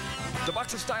AdultSwim.com. The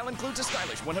Box of Style includes a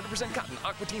stylish 100% cotton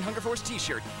Aqua Teen Hunger Force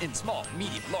t-shirt in small,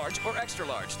 medium, large, or extra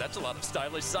large. That's a lot of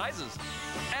stylish sizes.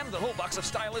 And the whole Box of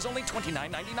Style is only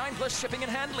 $29.99 plus shipping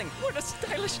and handling. What a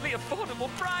stylishly affordable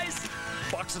price!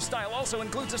 Box of Style also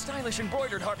includes a stylish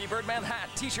embroidered Harvey Birdman hat.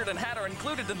 T-shirt and hat are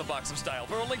included in the Box of Style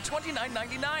for only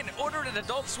 $29.99. Order it at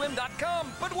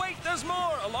AdultSwim.com. But wait, there's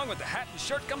more! Along with the hat and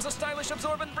shirt comes a stylish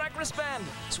absorbent brag wristband.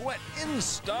 Sweat in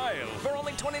style for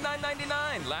only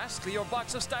 $29.99. Lastly, your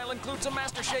Box of Style includes a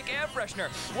Master Shake air freshener.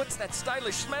 What's that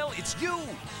stylish smell? It's you!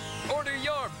 Order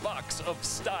your Box of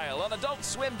Style on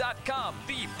AdultSwim.com.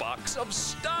 The Box of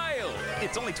Style.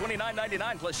 It's only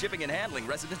 $29.99 plus shipping and handling.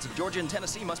 Residents of Georgia and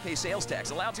Tennessee must pay sales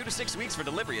tax. Allow 2 to 6 weeks for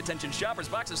delivery. Attention shoppers,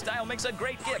 Box of Style makes a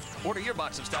great gift. Order your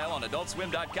Box of Style on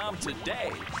AdultSwim.com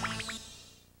today.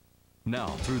 Now,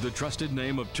 through the trusted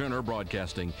name of Turner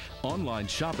Broadcasting, online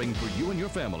shopping for you and your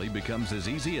family becomes as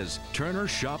easy as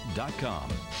TurnerShop.com.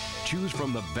 Choose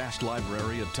from the vast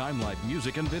library of Time-Life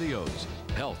music and videos,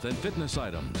 health and fitness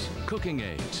items, cooking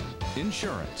aids,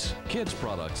 insurance, kids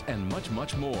products, and much,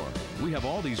 much more. We have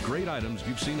all these great items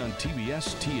you've seen on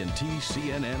TBS, TNT,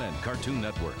 CNN, and Cartoon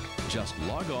Network. Just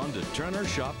log on to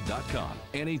TurnerShop.com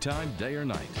anytime, day or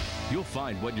night. You'll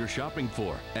find what you're shopping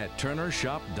for at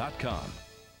TurnerShop.com.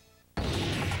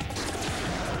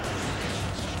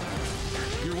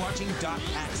 You're watching Doc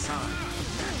Hack-san.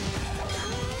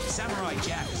 Samurai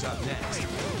Jack is up next.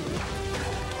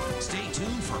 Stay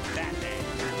tuned for Batman.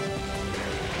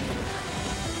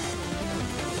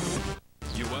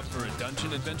 You up for a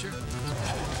dungeon adventure?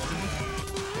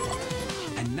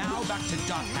 And now back to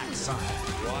Doc Hack-san.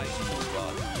 Why do you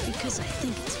run? Because I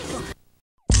think it's fun.